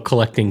goal of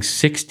collecting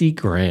 60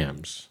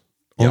 grams.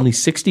 Yep. Only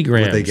 60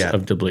 grams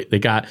of debris. They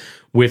got,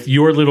 with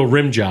your little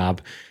rim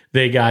job,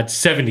 they got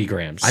 70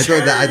 grams. I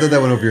thought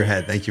that went over your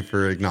head. Thank you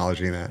for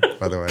acknowledging that,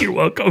 by the way. You're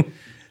welcome.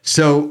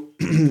 So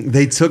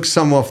they took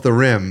some off the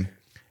rim,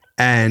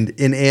 and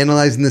in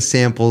analyzing the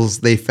samples,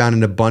 they found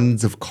an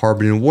abundance of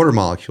carbon and water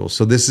molecules.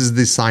 So this is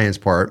the science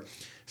part.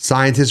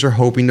 Scientists are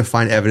hoping to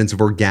find evidence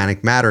of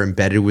organic matter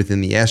embedded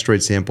within the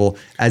asteroid sample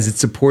as it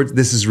supports,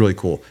 this is really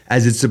cool,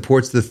 as it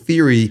supports the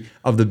theory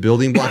of the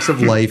building blocks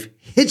of life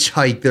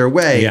hitchhike their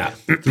way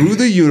through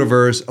the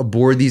universe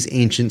aboard these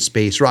ancient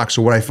space rocks.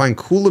 So what I find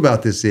cool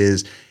about this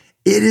is,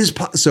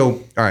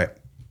 all right.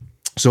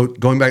 So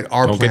going back to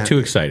our planet. Don't get too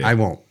excited. I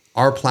won't.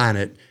 Our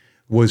planet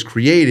was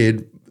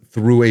created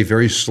through a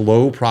very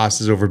slow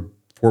process over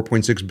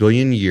 4.6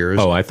 billion years.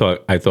 Oh, I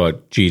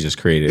thought Jesus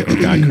created it,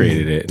 or God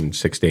created it in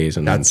 6 days,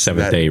 and then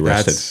seventh day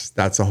rested.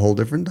 That's a whole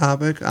different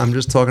topic. I'm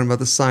just talking about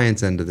the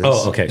science end of this.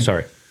 Oh, okay,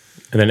 sorry.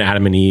 And then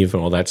Adam and Eve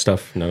and all that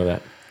stuff. None of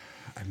that.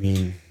 I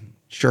mean,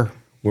 sure.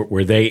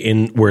 Were they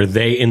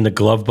in the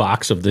glove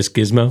box of this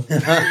gizmo?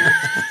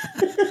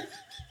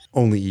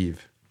 Only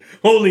Eve.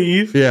 Only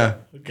Eve? Yeah.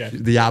 Okay.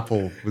 The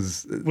apple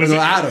was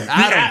Adam.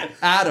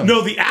 Adam.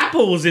 No, the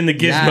apple was in the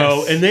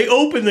gizmo, and they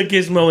opened the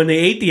gizmo and they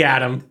ate the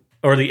atom,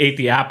 or they ate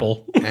the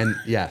apple. And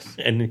yes.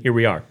 And here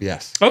we are.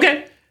 Yes.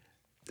 Okay.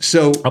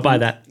 So I'll buy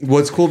that.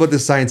 What's cool about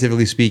this,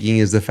 scientifically speaking,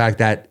 is the fact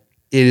that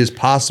it is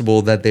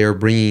possible that they are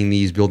bringing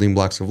these building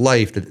blocks of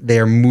life, that they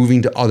are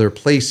moving to other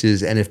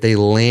places, and if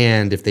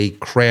they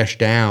crash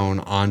down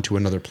onto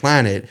another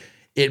planet,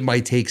 it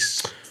might take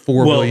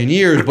 4 billion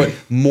years,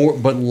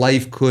 but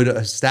life could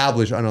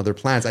establish on other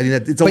planets. I think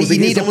that it's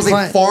almost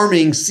like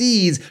farming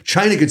seeds.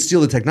 China could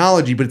steal the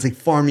technology, but it's like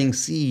farming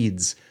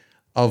seeds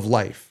of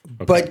life.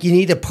 Okay. But you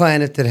need a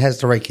planet that has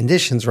the right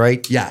conditions,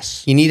 right?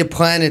 Yes. You need a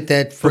planet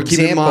that, for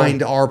example... keep in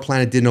mind, our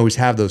planet didn't always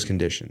have those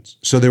conditions.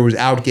 So there was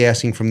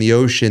outgassing from the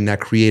ocean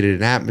that created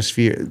an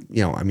atmosphere.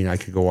 I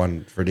could go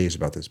on for days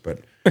about this,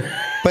 but...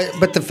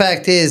 but the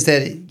fact is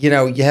that,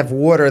 you have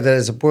water that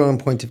has a boiling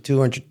point of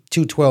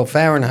 212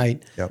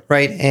 Fahrenheit,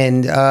 right?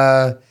 And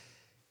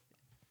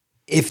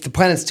if the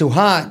planet's too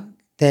hot,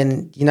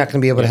 then you're not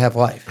going to be able to have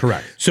life.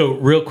 Correct. So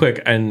real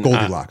quick, and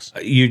Goldilocks.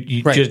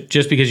 You Right.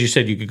 just because you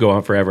said you could go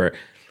on forever.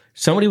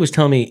 Somebody was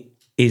telling me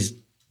is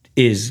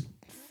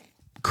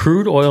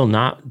crude oil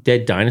not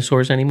dead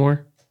dinosaurs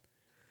anymore?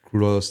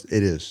 Crude oil,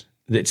 it is.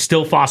 It's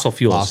still fossil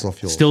fuels. Fossil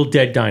fuels. Still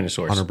dead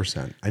dinosaurs.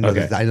 100%. I know.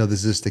 Okay. I know this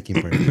is a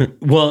sticking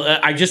point. Well,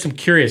 I just am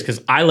curious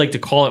because I like to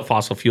call it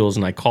fossil fuels,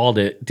 and I called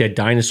it dead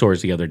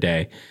dinosaurs the other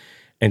day.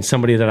 And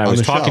somebody that I was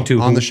the talking show.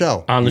 to On the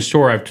show. on the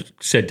store, I've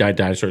said dead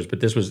dinosaurs, but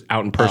this was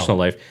out in personal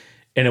life,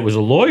 and it was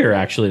a lawyer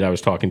actually that I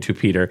was talking to,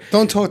 Peter.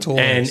 Don't talk to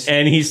lawyers.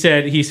 And he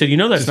said you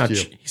know that's not you.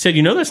 he said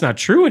you know that's not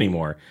true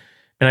anymore.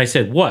 And I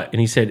said what? And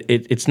he said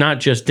it's not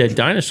just dead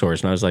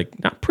dinosaurs. And I was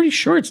like, not pretty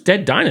sure it's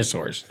dead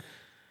dinosaurs.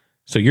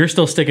 So you're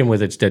still sticking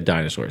with it's dead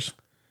dinosaurs.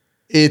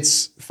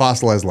 It's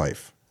fossilized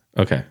life.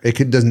 Okay.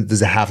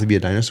 Does it have to be a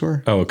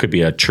dinosaur? Oh, it could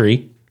be a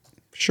tree.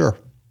 Sure.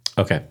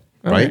 Okay.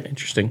 All Right?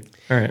 Interesting.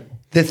 All right.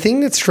 The thing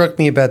that struck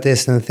me about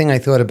this, and the thing I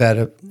thought about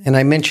it, and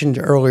I mentioned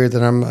earlier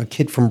that I'm a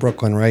kid from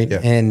Brooklyn, right? Yeah.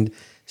 And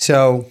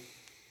so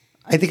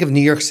I think of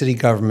New York City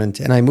government,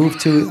 and I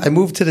moved to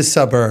the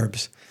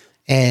suburbs,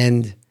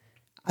 and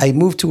I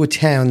moved to a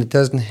town that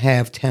doesn't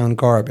have town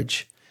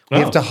garbage. We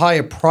have to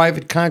hire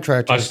private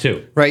contractors. Us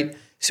too. Right?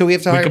 So we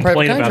have to hire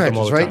private complain about them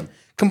all contractors, the right? time.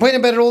 Complain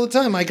about it all the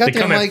time. I got They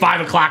there, come I'm at like,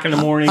 5 o'clock in the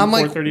morning, I'm 4:30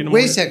 like, in the morning.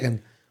 wait a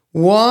second.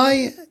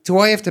 Why do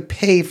I have to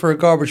pay for a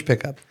garbage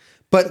pickup?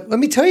 But let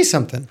me tell you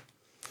something.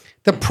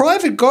 The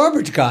private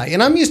garbage guy,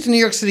 and I'm used to New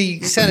York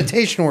City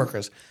sanitation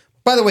workers.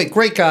 By the way,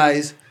 great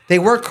guys. They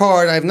work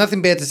hard. I have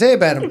nothing bad to say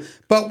about them.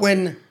 But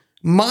when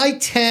my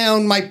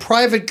town, my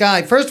private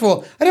guy, first of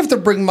all, I don't have to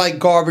bring my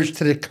garbage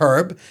to the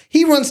curb.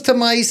 He runs to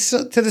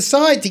the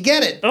side to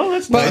get it. Oh,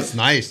 that's But nice. That's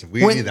nice.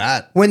 We need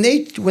that. when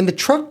the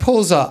truck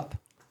pulls up,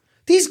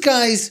 these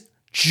guys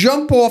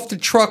jump off the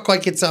truck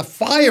like it's a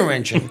fire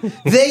engine.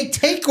 They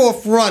take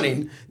off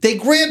running. They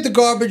grab the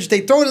garbage.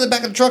 They throw it in the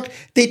back of the truck.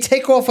 They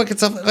take off like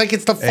it's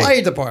the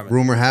fire department.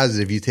 Rumor has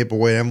it, if you tape a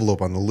white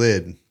envelope on the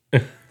lid,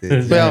 Well,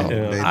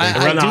 I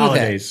Around the do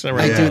holidays. that. Around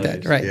I the do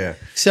holidays. that. Right. Yeah.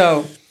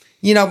 So,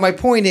 my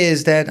point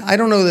is that I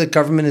don't know that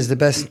government is the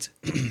best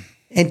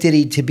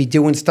entity to be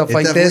doing stuff It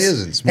like definitely this.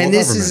 isn't. Small And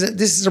this government.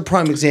 is a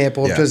prime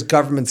example of Yeah. just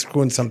government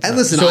screwing something. and up.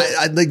 listen,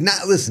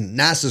 So, listen,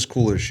 NASA's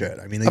cool as shit.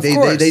 I mean, Of they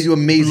course. do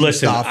amazing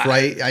Listen, stuff,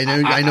 right?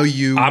 I know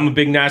you. I'm a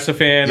big NASA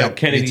fan. Yep,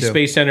 Kennedy me too.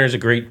 Space Center is a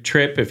great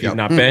trip. If you've Yep.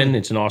 not been,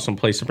 it's an awesome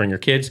place to bring your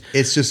kids.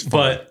 It's just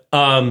fun.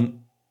 But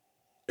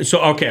so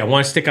okay, I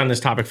want to stick on this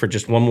topic for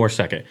just one more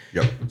second.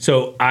 Yep.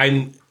 So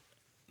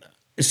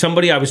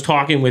somebody I was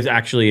talking with,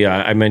 actually,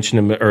 I mentioned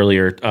him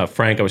earlier,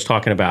 Frank. I was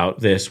talking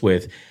about this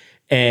with,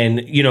 and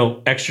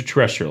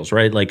extraterrestrials,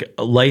 right? Like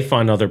life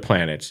on other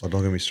planets. Oh,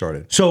 don't get me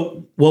started.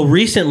 So, well,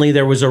 recently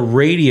there was a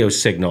radio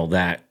signal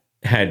that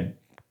had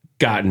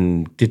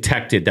gotten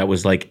detected that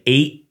was like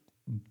 8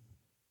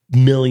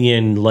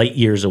 million light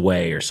years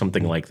away or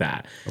something like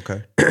that.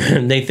 Okay.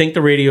 And they think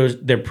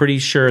they're pretty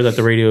sure that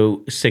the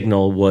radio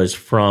signal was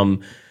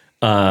from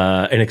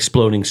an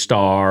exploding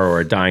star or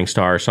a dying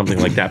star or something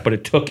like that. But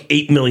it took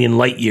 8 million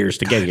light years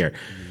to get here.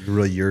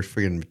 You're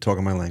freaking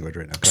talking my language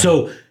right now.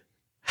 So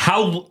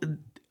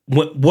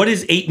what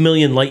is 8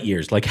 million light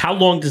years? Like how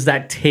long does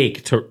that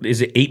take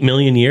is it 8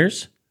 million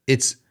years?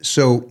 It's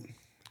so.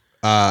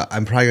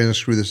 I'm probably going to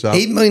screw this up.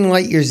 8 million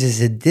light years is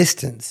a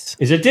distance.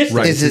 Is it distance?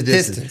 Right, Is it's a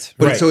distance.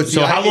 But Right.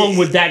 So how long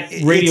would that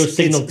radio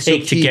signal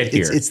take to get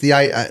here? It's the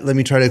let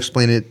me try to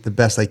explain it the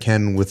best I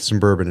can with some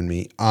bourbon in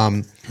me.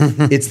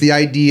 It's the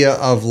idea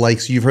of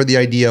so you've heard the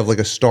idea of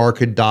a star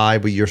could die,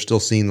 but you're still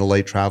seeing the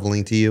light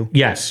traveling to you.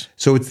 Yes.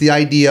 So it's the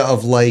idea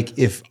of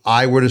if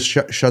I were to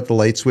shut the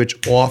light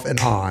switch off and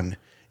on,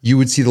 you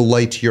would see the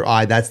light to your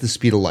eye. That's the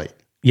speed of light,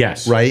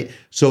 Yes. right?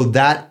 So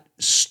that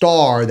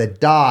star that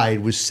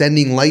died was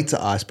sending light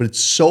to us, but it's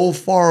so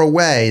far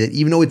away that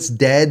even though it's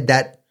dead,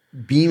 that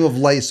beam of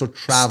light is still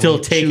traveling Still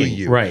taking, to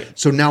you. right.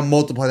 So now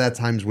multiply that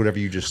times whatever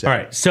you just said. All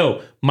right.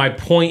 So my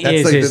point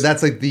That's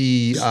that's like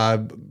the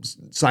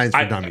science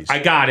for dummies. I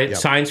got it. Yep.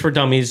 Science for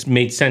Dummies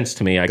made sense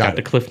to me. I got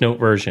the it. Cliff Note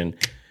version.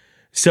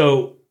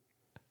 So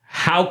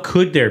how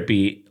could there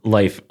be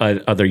life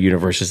in other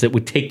universes that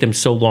would take them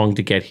so long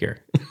to get here?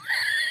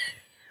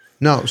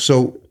 No,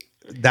 so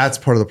that's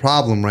part of the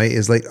problem, right?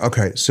 Is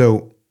okay,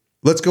 so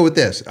let's go with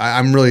this.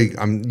 I'm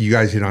you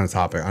guys hit on a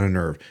topic, on a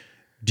nerve.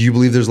 Do you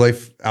believe there's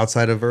life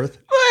outside of Earth?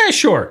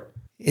 Sure.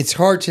 It's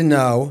hard to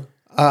know.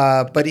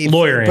 But if,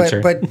 Lawyer but,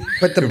 answer. But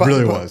the It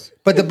really was.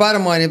 But the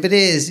bottom line of it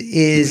is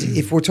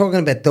if we're talking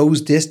about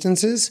those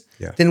distances,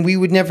 Yeah. then we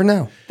would never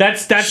know.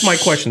 That's my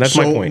question. That's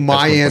my point. My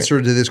That's point.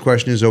 answer to this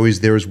question is always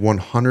there is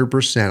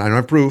 100%. I don't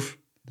have proof.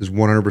 There's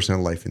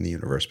 100% life in the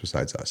universe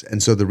besides us.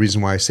 And so the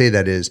reason why I say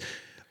that is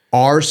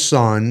our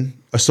sun,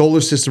 a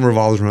solar system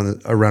revolves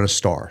around a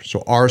star.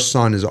 So our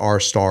sun is our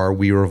star.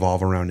 We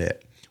revolve around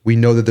it. We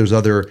know that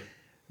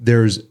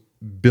there's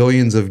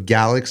billions of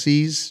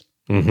galaxies.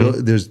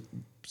 Mm-hmm. There's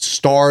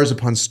stars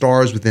upon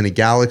stars within a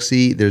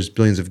galaxy. There's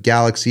billions of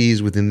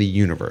galaxies within the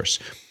universe.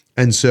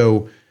 And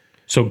so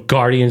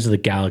Guardians of the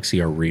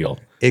Galaxy are real.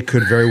 it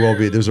could very well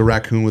be. There's a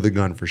raccoon with a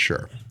gun for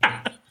sure.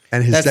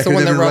 And his That's the Second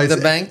one that Amendment robbed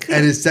rights, the bank?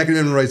 and his Second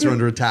Amendment rights are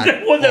under attack.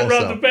 The one that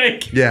also. robbed the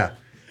bank. Yeah.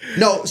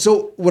 No,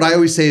 so what I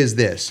always say is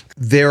this: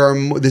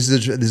 this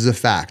is a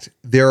fact.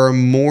 There are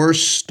more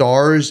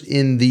stars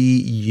in the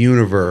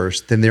universe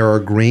than there are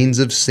grains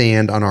of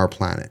sand on our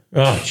planet.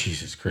 Oh,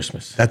 Jesus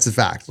Christmas! That's a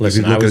fact.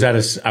 Listen, I was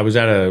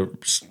at a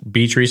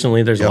beach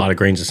recently. There's a lot of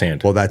grains of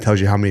sand. Well, that tells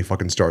you how many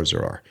fucking stars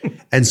there are.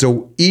 And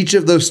so each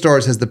of those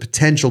stars has the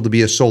potential to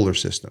be a solar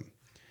system.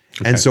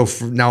 Okay. And so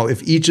now,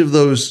 if each of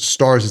those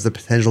stars has the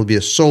potential to be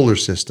a solar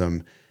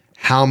system,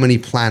 how many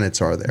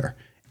planets are there?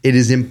 It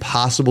is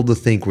impossible to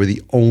think we're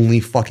the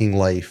only fucking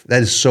life.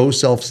 That is so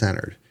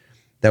self-centered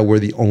that we're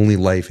the only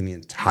life in the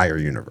entire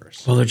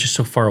universe. Well, they're just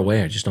so far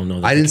away. I just don't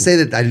know that. I didn't say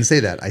that. I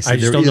said I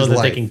just there don't know is that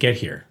life. they can get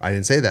here. I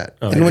didn't say that.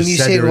 And when you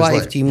say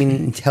life, do you mean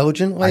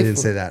intelligent life? I didn't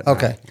say that.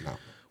 Okay. No.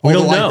 We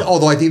don't know.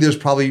 Although I think there's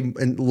probably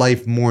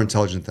life more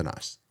intelligent than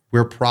us.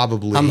 We're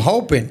probably. I'm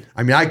hoping.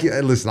 I mean, I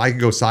could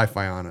go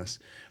sci-fi on us.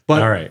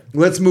 But all right,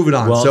 let's move it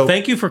on. Well, so,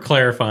 thank you for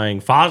clarifying.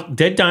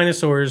 Dead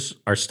dinosaurs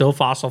are still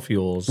fossil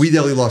fuels. We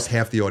definitely lost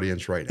half the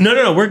audience right now.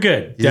 No, we're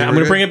good. I'm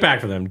going to bring it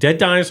back for them. Dead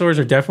dinosaurs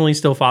are definitely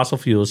still fossil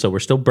fuels, so we're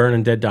still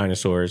burning dead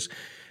dinosaurs.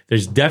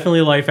 There's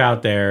definitely life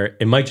out there.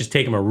 It might just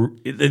take them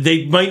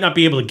they might not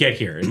be able to get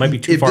here. It might be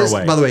too far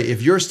away. By the way,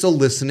 if you're still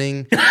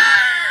listening,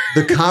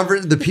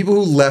 the people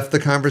who left the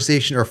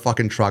conversation are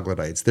fucking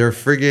troglodytes. They're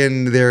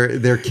friggin'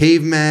 they're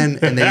cavemen,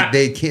 and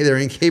they're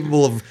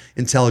incapable of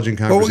intelligent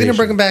conversation. Well, we're gonna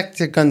bring them back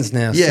to guns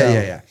now.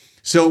 Yeah.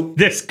 So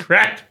this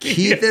cracked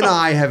Keith and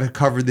I have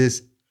covered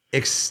this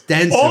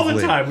extensively all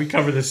the time. We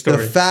cover this story.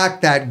 The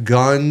fact that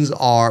guns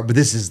are, but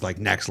this is like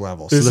next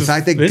level. So the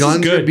fact that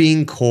guns are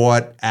being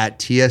caught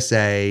at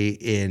TSA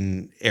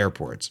in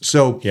airports.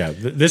 So yeah,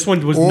 this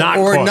one was not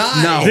caught.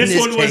 No, this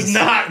one was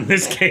not in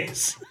this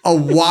case. A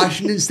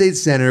Washington State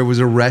senator was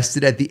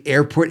arrested at the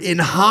airport in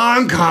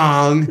Hong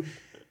Kong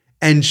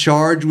and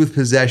charged with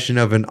possession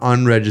of an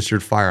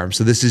unregistered firearm.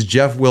 So this is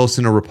Jeff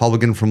Wilson, a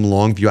Republican from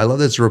Longview. I love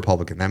that it's a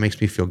Republican. That makes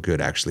me feel good,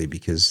 actually,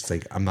 because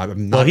like I'm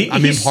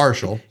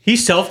impartial. He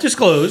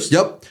self-disclosed.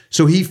 Yep.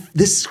 So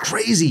this is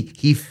crazy.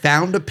 He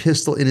found a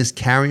pistol in his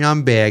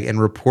carry-on bag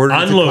and reported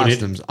it to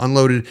customs.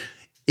 Unloaded.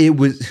 It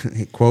was,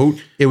 quote,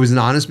 "It was an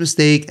honest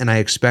mistake, and I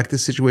expect the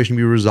situation to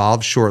be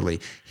resolved shortly."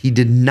 He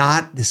did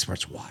not, this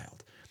part's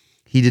wild.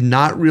 He did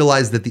not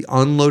realize that the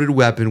unloaded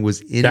weapon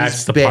was in his bag.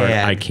 That's the part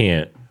I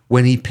can't.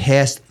 When he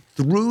passed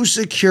through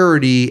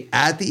security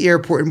at the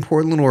airport in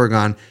Portland,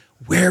 Oregon,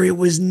 where it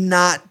was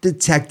not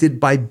detected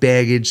by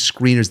baggage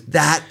screeners.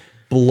 That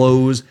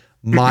blows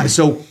my...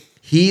 So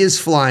he is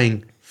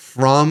flying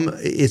from...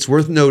 It's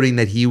worth noting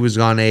that he was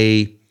on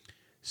a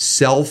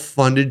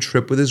self-funded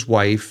trip with his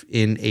wife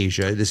in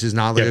Asia. This is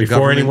not like a before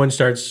government... anyone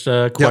starts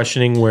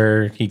questioning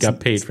where he got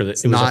paid for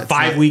this. It was a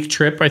 5-week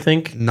trip, I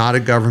think. Not a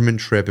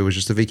government trip. It was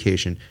just a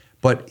vacation.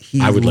 But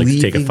I would like to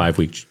take a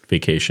 5-week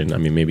vacation. I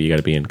mean, maybe you got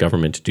to be in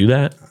government to do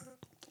that.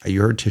 You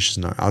heard Tish's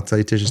number. I'll tell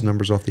you Tish's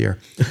numbers off the air.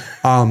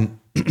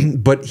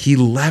 But he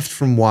left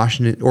from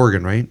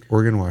Oregon, right?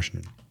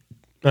 Washington.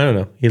 I don't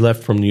know. He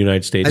left from the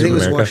United States of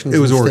America. It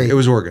was Oregon. It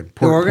was Oregon.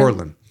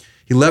 Portland.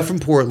 He left from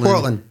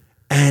Portland.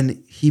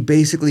 And he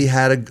basically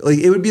had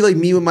it would be like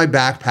me with my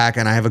backpack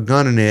and I have a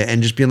gun in it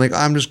and just being like,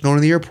 I'm just going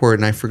to the airport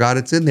and I forgot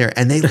it's in there.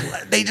 And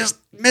they just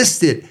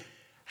missed it.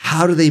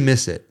 How do they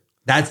miss it?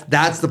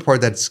 That's the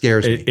part that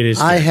scares me. It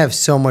is. I have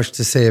so much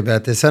to say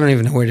about this. I don't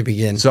even know where to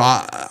begin. So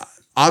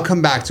I'll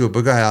come back to it,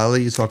 but go ahead. I'll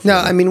let you talk. No,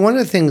 I mean, one of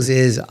the things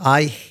is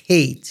I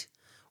hate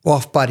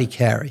off-body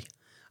carry.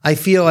 I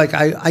feel like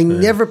I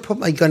never put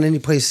my gun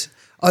anyplace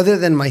other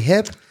than my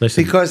hip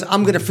because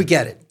I'm going to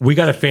forget it. We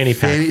got a fanny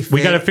pack.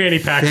 We got a fanny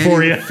pack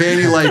for you.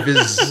 Fanny life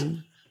is...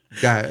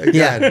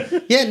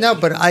 Yeah, no,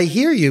 but I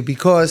hear you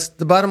because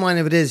the bottom line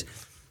of it is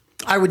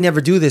I would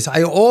never do this.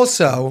 I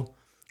also...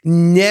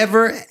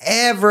 never,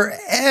 ever,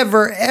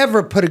 ever,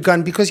 ever put a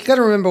gun because you got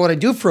to remember what I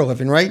do for a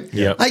living, right?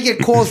 Yep. I get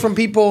calls from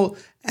people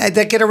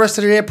that get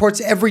arrested at airports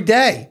every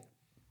day.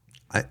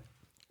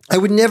 I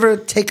would never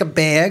take a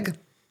bag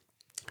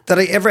that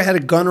I ever had a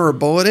gun or a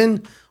bullet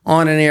in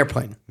on an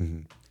airplane.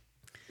 Mm-hmm.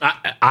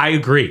 I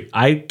agree.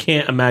 I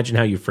can't imagine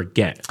how you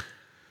forget.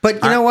 But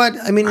you know what?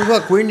 I mean,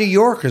 look, we're New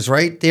Yorkers,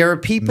 right? There are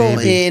people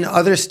in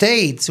other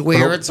states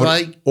where it's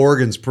like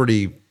Oregon's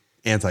pretty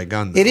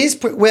anti-gun. It is,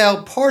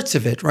 parts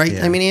of it, right?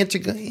 Yeah. I mean,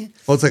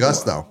 well, it's like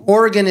us, though.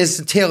 Oregon is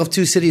a tale of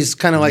two cities,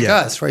 kind of like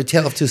us, right?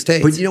 Tale of two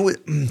states. But you know what?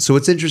 So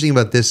what's interesting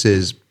about this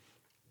is,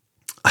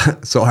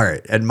 so all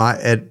right,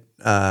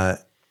 I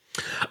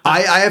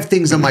have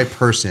things on my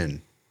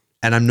person,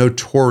 and I'm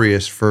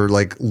notorious for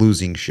like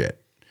losing shit.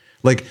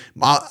 Like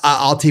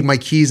I'll take my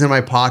keys in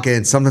my pocket,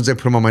 and sometimes I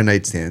put them on my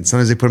nightstand.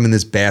 Sometimes I put them in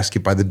this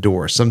basket by the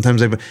door.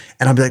 Sometimes and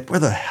I'll be like, where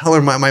the hell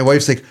are my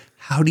wife's like,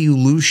 how do you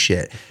lose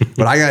shit?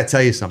 But I gotta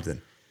tell you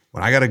something.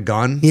 When I got a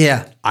gun,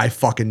 I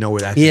fucking know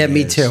where that thing is.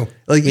 Me too.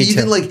 Like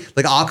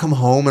like I'll come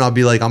home and I'll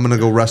be like, I'm gonna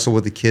go wrestle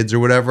with the kids or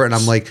whatever, and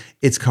I'm like,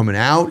 it's coming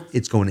out,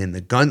 it's going in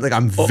the gun. Like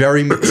I'm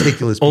very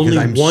meticulous. Only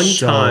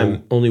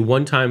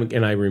one time,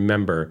 and I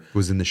remember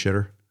was in the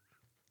shitter.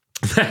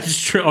 That's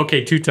true.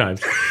 Okay, 2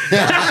 times.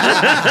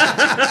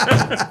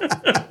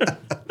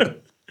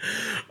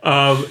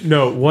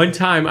 No, one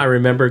time I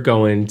remember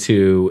going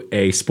to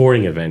a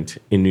sporting event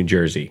in New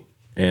Jersey,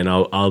 and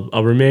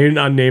I'll remain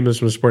unnameless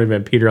from a sporting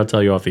event. Peter, I'll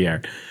tell you off the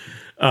air.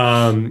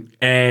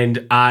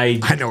 And I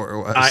know where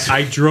it was.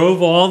 I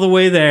drove all the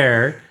way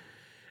there,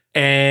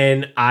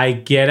 and I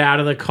get out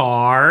of the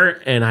car,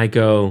 and I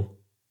go,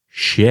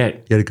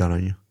 shit. You had a gun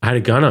on you. I had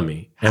a gun on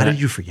me. How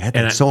did you forget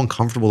that? It's so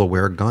uncomfortable to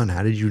wear a gun.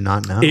 How did you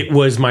not know? It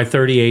was my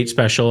 38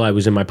 special. I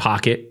was in my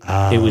pocket.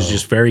 It was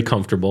just very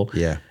comfortable.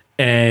 Yeah.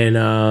 And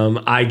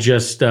I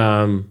just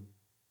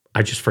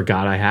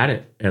forgot I had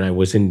it. And I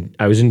was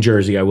in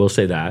Jersey, I will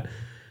say that.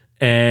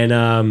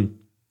 And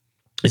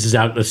this is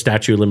out the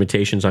statute of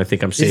limitations. I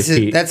think I'm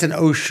safe. That's an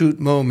oh shoot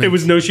moment. It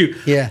was no shoot.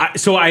 Yeah.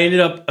 So I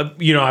ended up,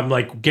 I'm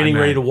like getting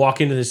ready to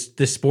walk into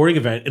this sporting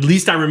event. At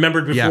least I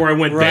remembered before I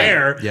went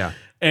there. Yeah.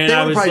 And they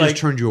I would was probably like,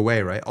 just turned you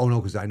away, right? Oh no,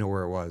 because I know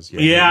where it was.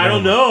 I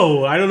don't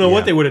know. I don't know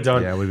what they would have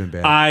done. Yeah, it would have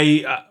been bad.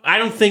 I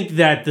don't think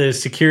that the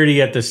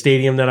security at the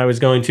stadium that I was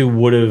going to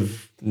would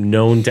have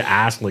known to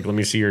ask, like, let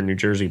me see your New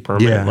Jersey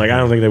permit. Yeah. Like, I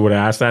don't think they would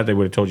have asked that. They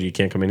would have told you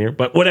can't come in here.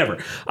 But whatever.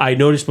 I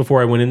noticed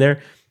before I went in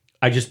there,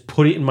 I just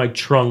put it in my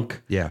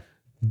trunk. Yeah.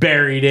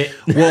 Buried it.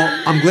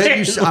 Well, I'm glad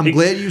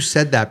you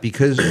said that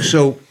because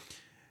so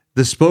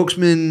the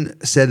spokesman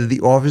said that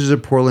the officers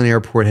at Portland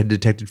Airport had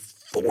detected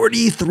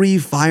 43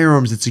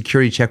 firearms at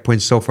security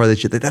checkpoints so far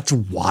this year. That's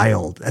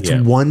wild. That's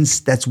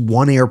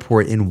one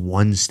airport in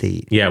one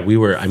state. Yeah, we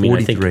were. I mean,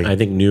 43. I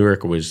think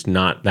Newark was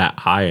not that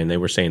high, and they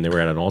were saying they were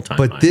at an all-time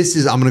high. But this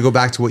is. I'm going to go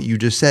back to what you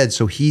just said.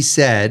 So he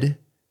said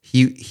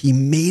he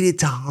made it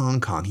to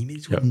Hong Kong. He made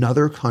it to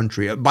another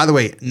country. By the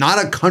way,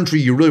 not a country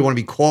you really want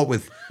to be caught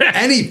with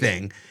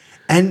anything.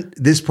 And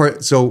this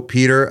part. So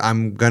Peter,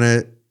 I'm going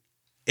to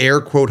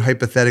air quote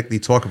hypothetically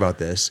talk about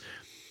this.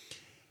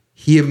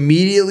 He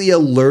immediately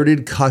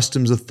alerted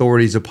customs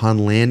authorities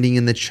upon landing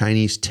in the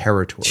Chinese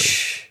territory.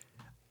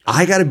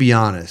 I got to be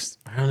honest.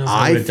 I don't know if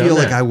I feel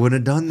like I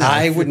wouldn't have done that.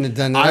 I wouldn't have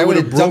done that. I would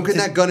have broken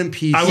that gun in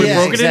pieces. I would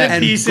have broken it in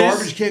pieces.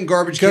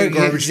 Garbage can,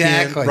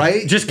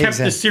 right? Just kept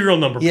the serial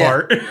number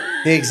part.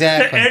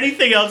 Exactly.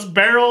 Anything else,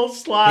 barrel,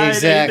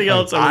 slide, anything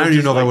else. I don't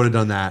even know if I would have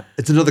done that.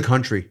 It's another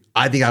country.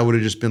 I think I would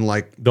have just been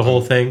like the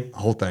whole thing.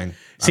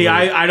 See,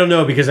 I don't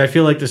know because I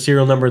feel like the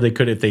serial number they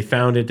could, if they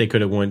found it, they could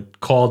have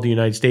called the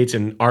United States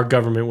and our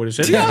government would have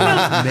said,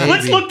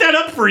 let's look that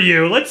up for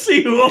you. Let's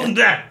see who owned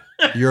that.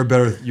 You're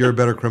a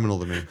better criminal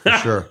than me for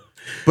sure.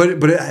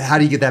 But how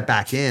do you get that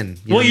back in?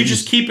 You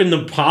just keep in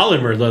the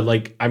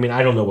polymer. I mean,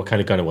 I don't know what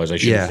kind of gun it was. I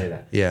shouldn't say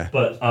that. Yeah.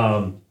 But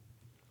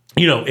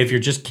if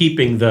you're just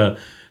keeping the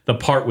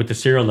part with the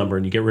serial number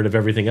and you get rid of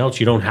everything else,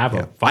 you don't have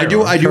a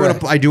firearm.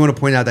 I do want to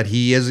point out that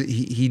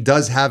he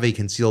does have a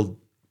concealed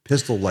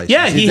pistol license.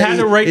 Yeah, he had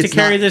the right to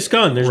carry this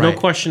gun. There's no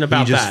question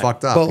about that. He just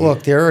fucked up. But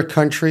look, there are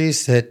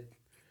countries that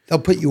they'll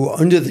put you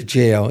under the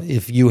jail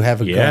if you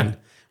have a gun.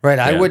 Right?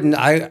 I wouldn't.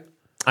 I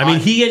mean,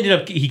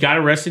 he got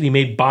arrested. He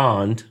made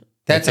bond.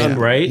 That's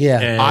right. Yeah,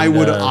 and, I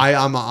would.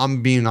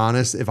 I'm being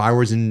honest. If I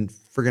was in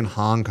friggin'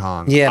 Hong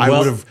Kong, I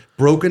would have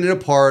broken it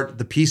apart.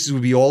 The pieces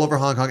would be all over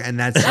Hong Kong, and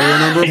that serial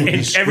number would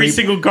be every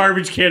single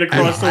garbage can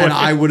across the way. And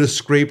I would have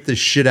scraped the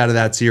shit out of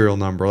that serial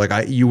number.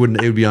 Like you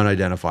wouldn't. It would be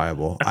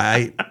unidentifiable.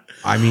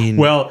 I mean,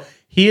 well,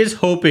 he is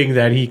hoping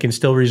that he can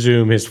still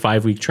resume his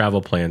 5-week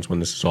travel plans when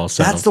this is all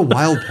settled. That's the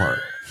wild part.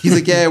 He's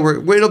like, yeah,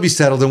 it'll be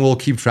settled and we'll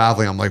keep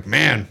traveling. I'm like,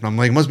 man,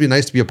 it must be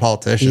nice to be a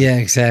politician. Yeah,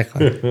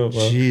 exactly.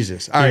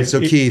 Jesus. All right,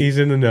 so Keith. He's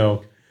in the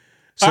know.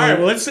 All right,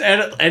 well, let's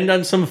end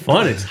on some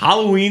fun. It's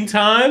Halloween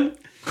time.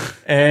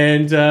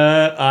 And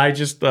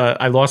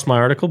I lost my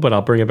article, but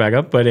I'll bring it back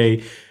up. But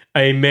a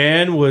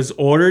man was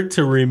ordered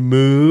to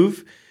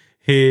remove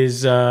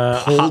his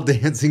pole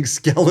dancing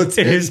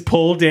skeleton. His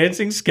pole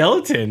dancing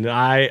skeleton.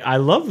 I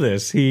love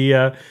this.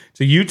 It's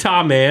a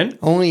Utah man.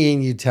 Only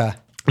in Utah.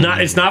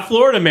 It's not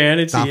Florida man.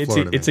 It's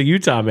a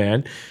Utah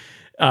man.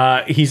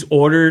 He's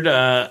ordered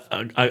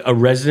a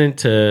resident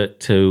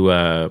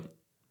to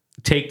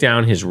take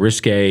down his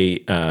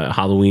risque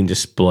Halloween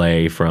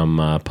display from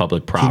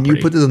public property. Can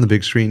you put this on the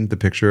big screen? The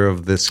picture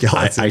of the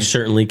skeleton. I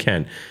certainly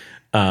can.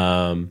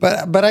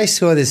 But I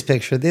saw this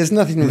picture. There's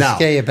nothing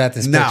risque about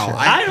this picture.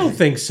 I don't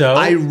think so.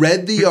 I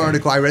read the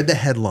article. I read the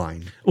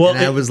headline. And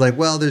I was like,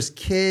 well, there's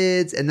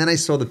kids. And then I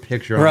saw the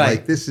picture. I'm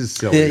like, this is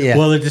silly. Yeah.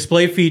 Well, the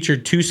display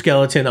featured 2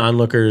 skeleton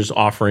onlookers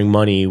offering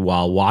money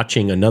while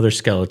watching another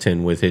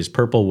skeleton with his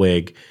purple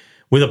wig.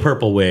 With a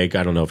purple wig,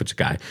 I don't know if it's a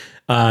guy,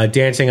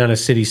 dancing on a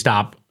city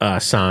stop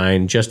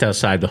sign just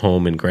outside the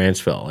home in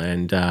Grantsville.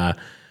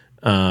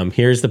 And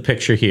here's the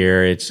picture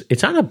here.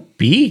 It's on a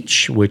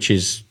beach, which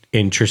is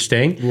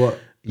interesting. Well,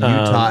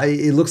 Utah,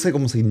 it looks like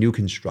almost like new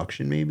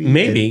construction, maybe.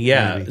 Maybe,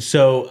 yeah.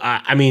 So,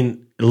 I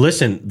mean,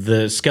 listen,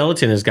 the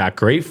skeleton has got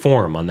great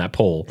form on that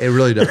pole. It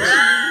really does.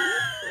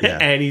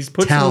 and he's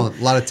put a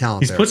lot of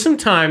talent. He's put some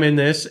time in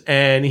this,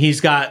 and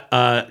he's got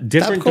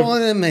different. Stop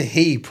calling him a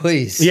he,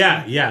 please.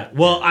 Yeah.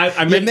 Well,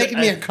 I You're making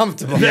me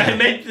uncomfortable. I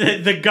meant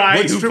the guy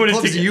what who strip put it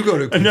clubs together. do you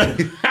go to? No,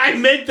 I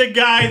meant the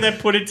guy that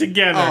put it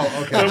together.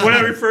 Oh, okay. When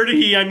I refer to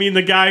he, I mean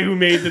the guy who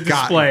made the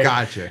display.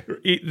 Gotcha.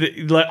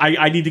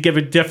 I need to give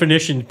a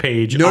definition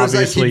page. Notice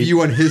obviously. I keep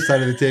you on his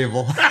side of the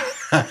table.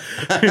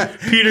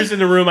 Peter's in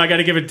the room. I got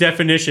to give a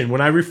definition. When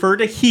I refer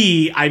to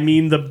he, I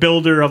mean the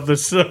builder of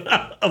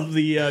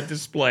the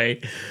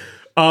display.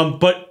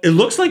 But it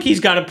looks like he's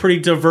got a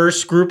pretty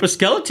diverse group of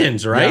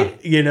skeletons, right?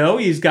 Yeah.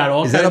 He's got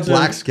all kinds of... Is that a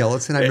black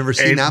skeleton? I've never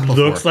seen that before.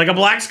 Looks like a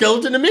black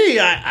skeleton to me.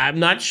 I'm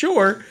not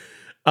sure.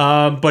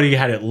 But he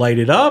had it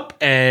lighted up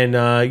and,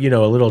 a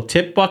little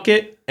tip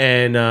bucket.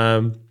 And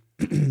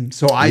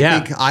so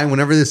I think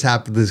whenever this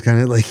happens, this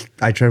kind of like,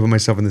 I try to put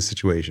myself in this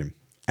situation.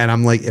 And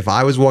I'm like, if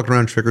I was walking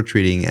around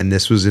trick-or-treating and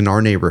this was in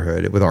our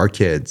neighborhood with our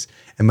kids,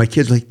 and my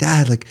kids were like,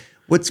 Dad, like,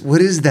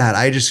 what is that?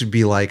 I just would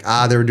be like,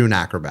 they were doing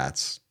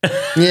acrobats.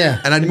 Yeah.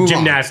 And I'd move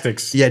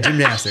gymnastics. on. Yeah,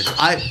 gymnastics.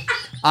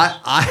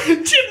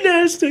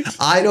 Gymnastics.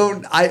 I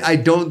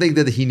don't think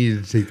that he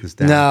needed to take this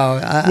down. No.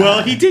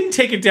 Well, he didn't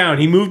take it down.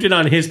 He moved it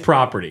on his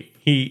property.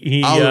 Did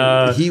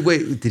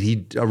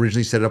he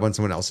originally set it up on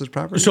someone else's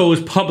property? So it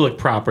was public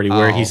property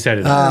where he set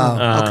it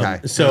up.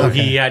 Okay. So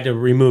he had to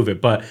remove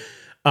it. But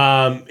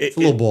it's a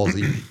little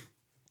ballsy.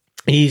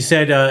 He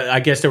said, I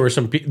guess there were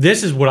some...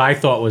 This is what I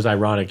thought was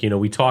ironic.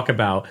 We talk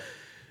about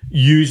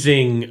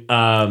using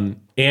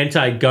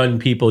anti-gun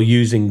people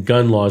using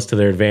gun laws to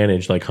their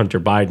advantage, like Hunter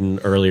Biden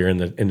earlier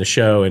in the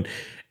show.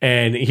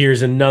 And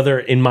here's another,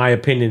 in my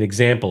opinion,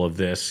 example of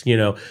this.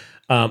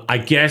 I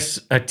guess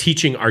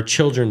teaching our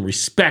children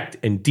respect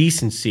and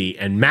decency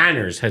and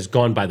manners has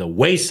gone by the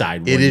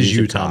wayside. It is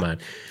Utah.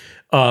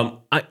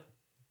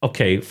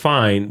 Okay,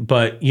 fine,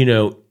 but the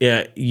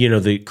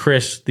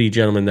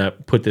gentleman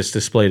that put this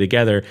display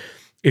together,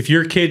 if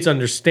your kids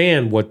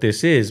understand what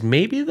this is,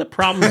 maybe the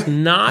problem is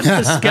not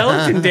the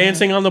skeleton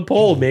dancing on the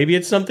pole. Maybe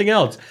it's something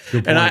else.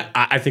 And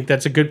I think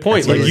that's a good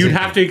point. Like you'd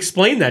have to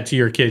explain that to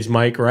your kids,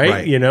 Mike,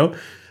 right?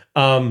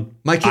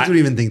 My kids would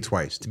even think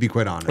twice, to be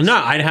quite honest. No,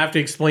 I'd have to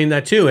explain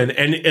that too. And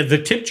the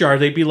tip jar,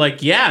 they'd be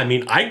like, yeah, I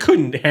mean, I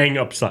couldn't hang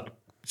upside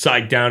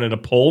down at a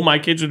pole. My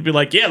kids would be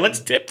like, yeah, let's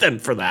tip them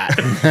for that.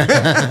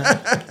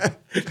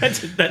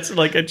 That's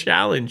like a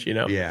challenge,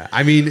 Yeah,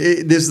 I mean,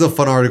 this is a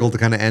fun article to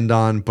kind of end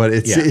on, but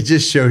it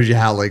just shows you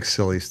how like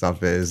silly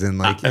stuff is, and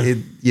like this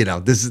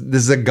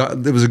is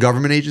it was a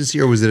government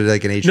agency, or was it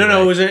like an HOA?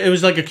 No, it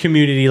was like a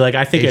community, like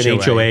I think an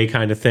HOA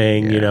kind of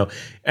thing,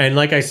 And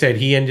like I said,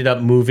 he ended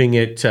up moving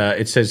it.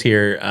 It says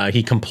here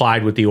he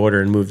complied with the order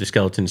and moved the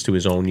skeletons to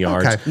his own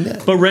yards. Okay.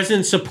 But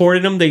residents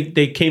supported him.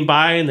 They came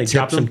by and they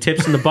dropped some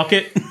tips in the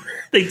bucket.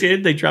 They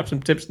did. They dropped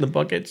some tips in the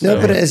bucket. So.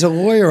 No, but as a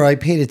lawyer, I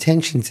paid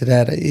attention to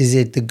that. Is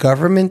it the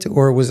government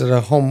or was it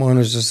a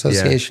homeowners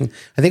association? Yeah.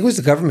 I think it was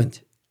the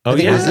government. Oh,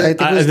 yeah. I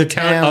think it was the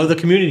town. Oh, the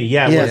community.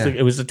 Yeah,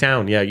 it was the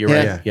town. Yeah, you're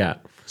right. Yeah.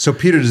 So,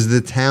 Peter, does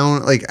the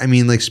town,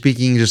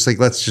 speaking just like,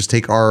 let's just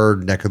take our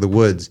neck of the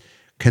woods.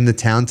 Can the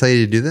town tell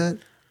you to do that?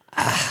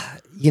 I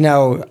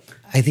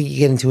think you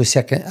get into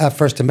a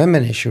First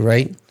Amendment issue,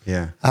 right?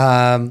 Yeah.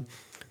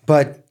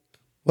 But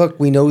look,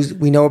 we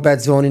know about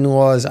zoning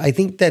laws. I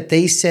think that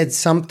they said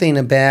something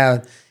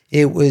about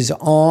it was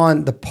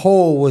on the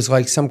pole was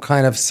like some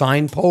kind of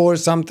sign pole or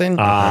something,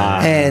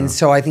 and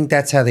so I think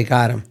that's how they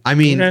got him. I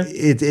mean,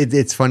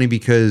 it's funny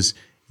because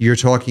you're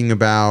talking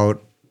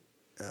about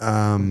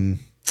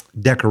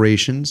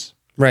decorations.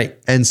 Right.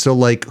 And so,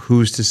 like,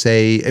 who's to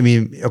say? I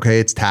mean, okay,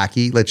 it's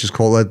tacky. Let's just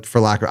call it,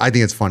 for lack of, I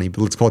think it's funny, but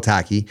let's call it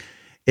tacky.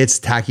 It's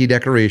tacky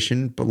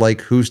decoration, but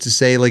like, who's to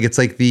say? Like, it's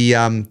like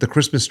the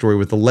Christmas Story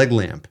with the leg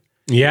lamp.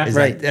 Yeah,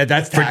 right.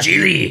 That's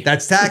tacky.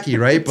 That's tacky,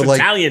 right? But like,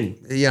 Italian.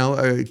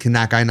 Can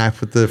that guy not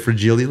put the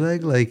fragile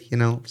leg? Like,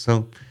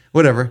 so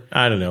whatever.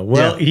 I don't know.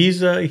 Well,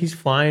 he's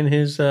flying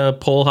his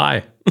pole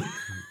high.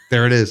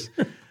 There it is.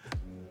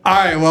 All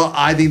right, well,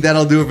 I think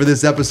that'll do it for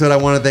this episode. I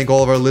want to thank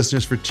all of our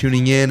listeners for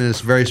tuning in, and a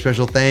very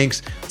special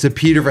thanks to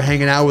Peter for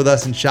hanging out with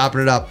us and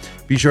chopping it up.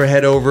 Be sure to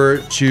head over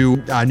to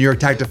New York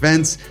Tax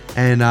Defense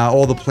and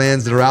all the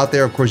plans that are out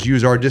there. Of course,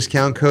 use our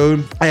discount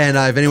code. And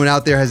if anyone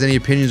out there has any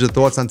opinions or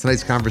thoughts on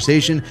tonight's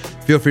conversation,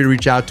 feel free to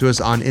reach out to us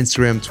on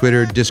Instagram,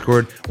 Twitter,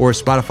 Discord, or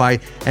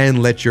Spotify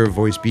and let your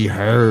voice be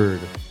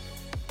heard.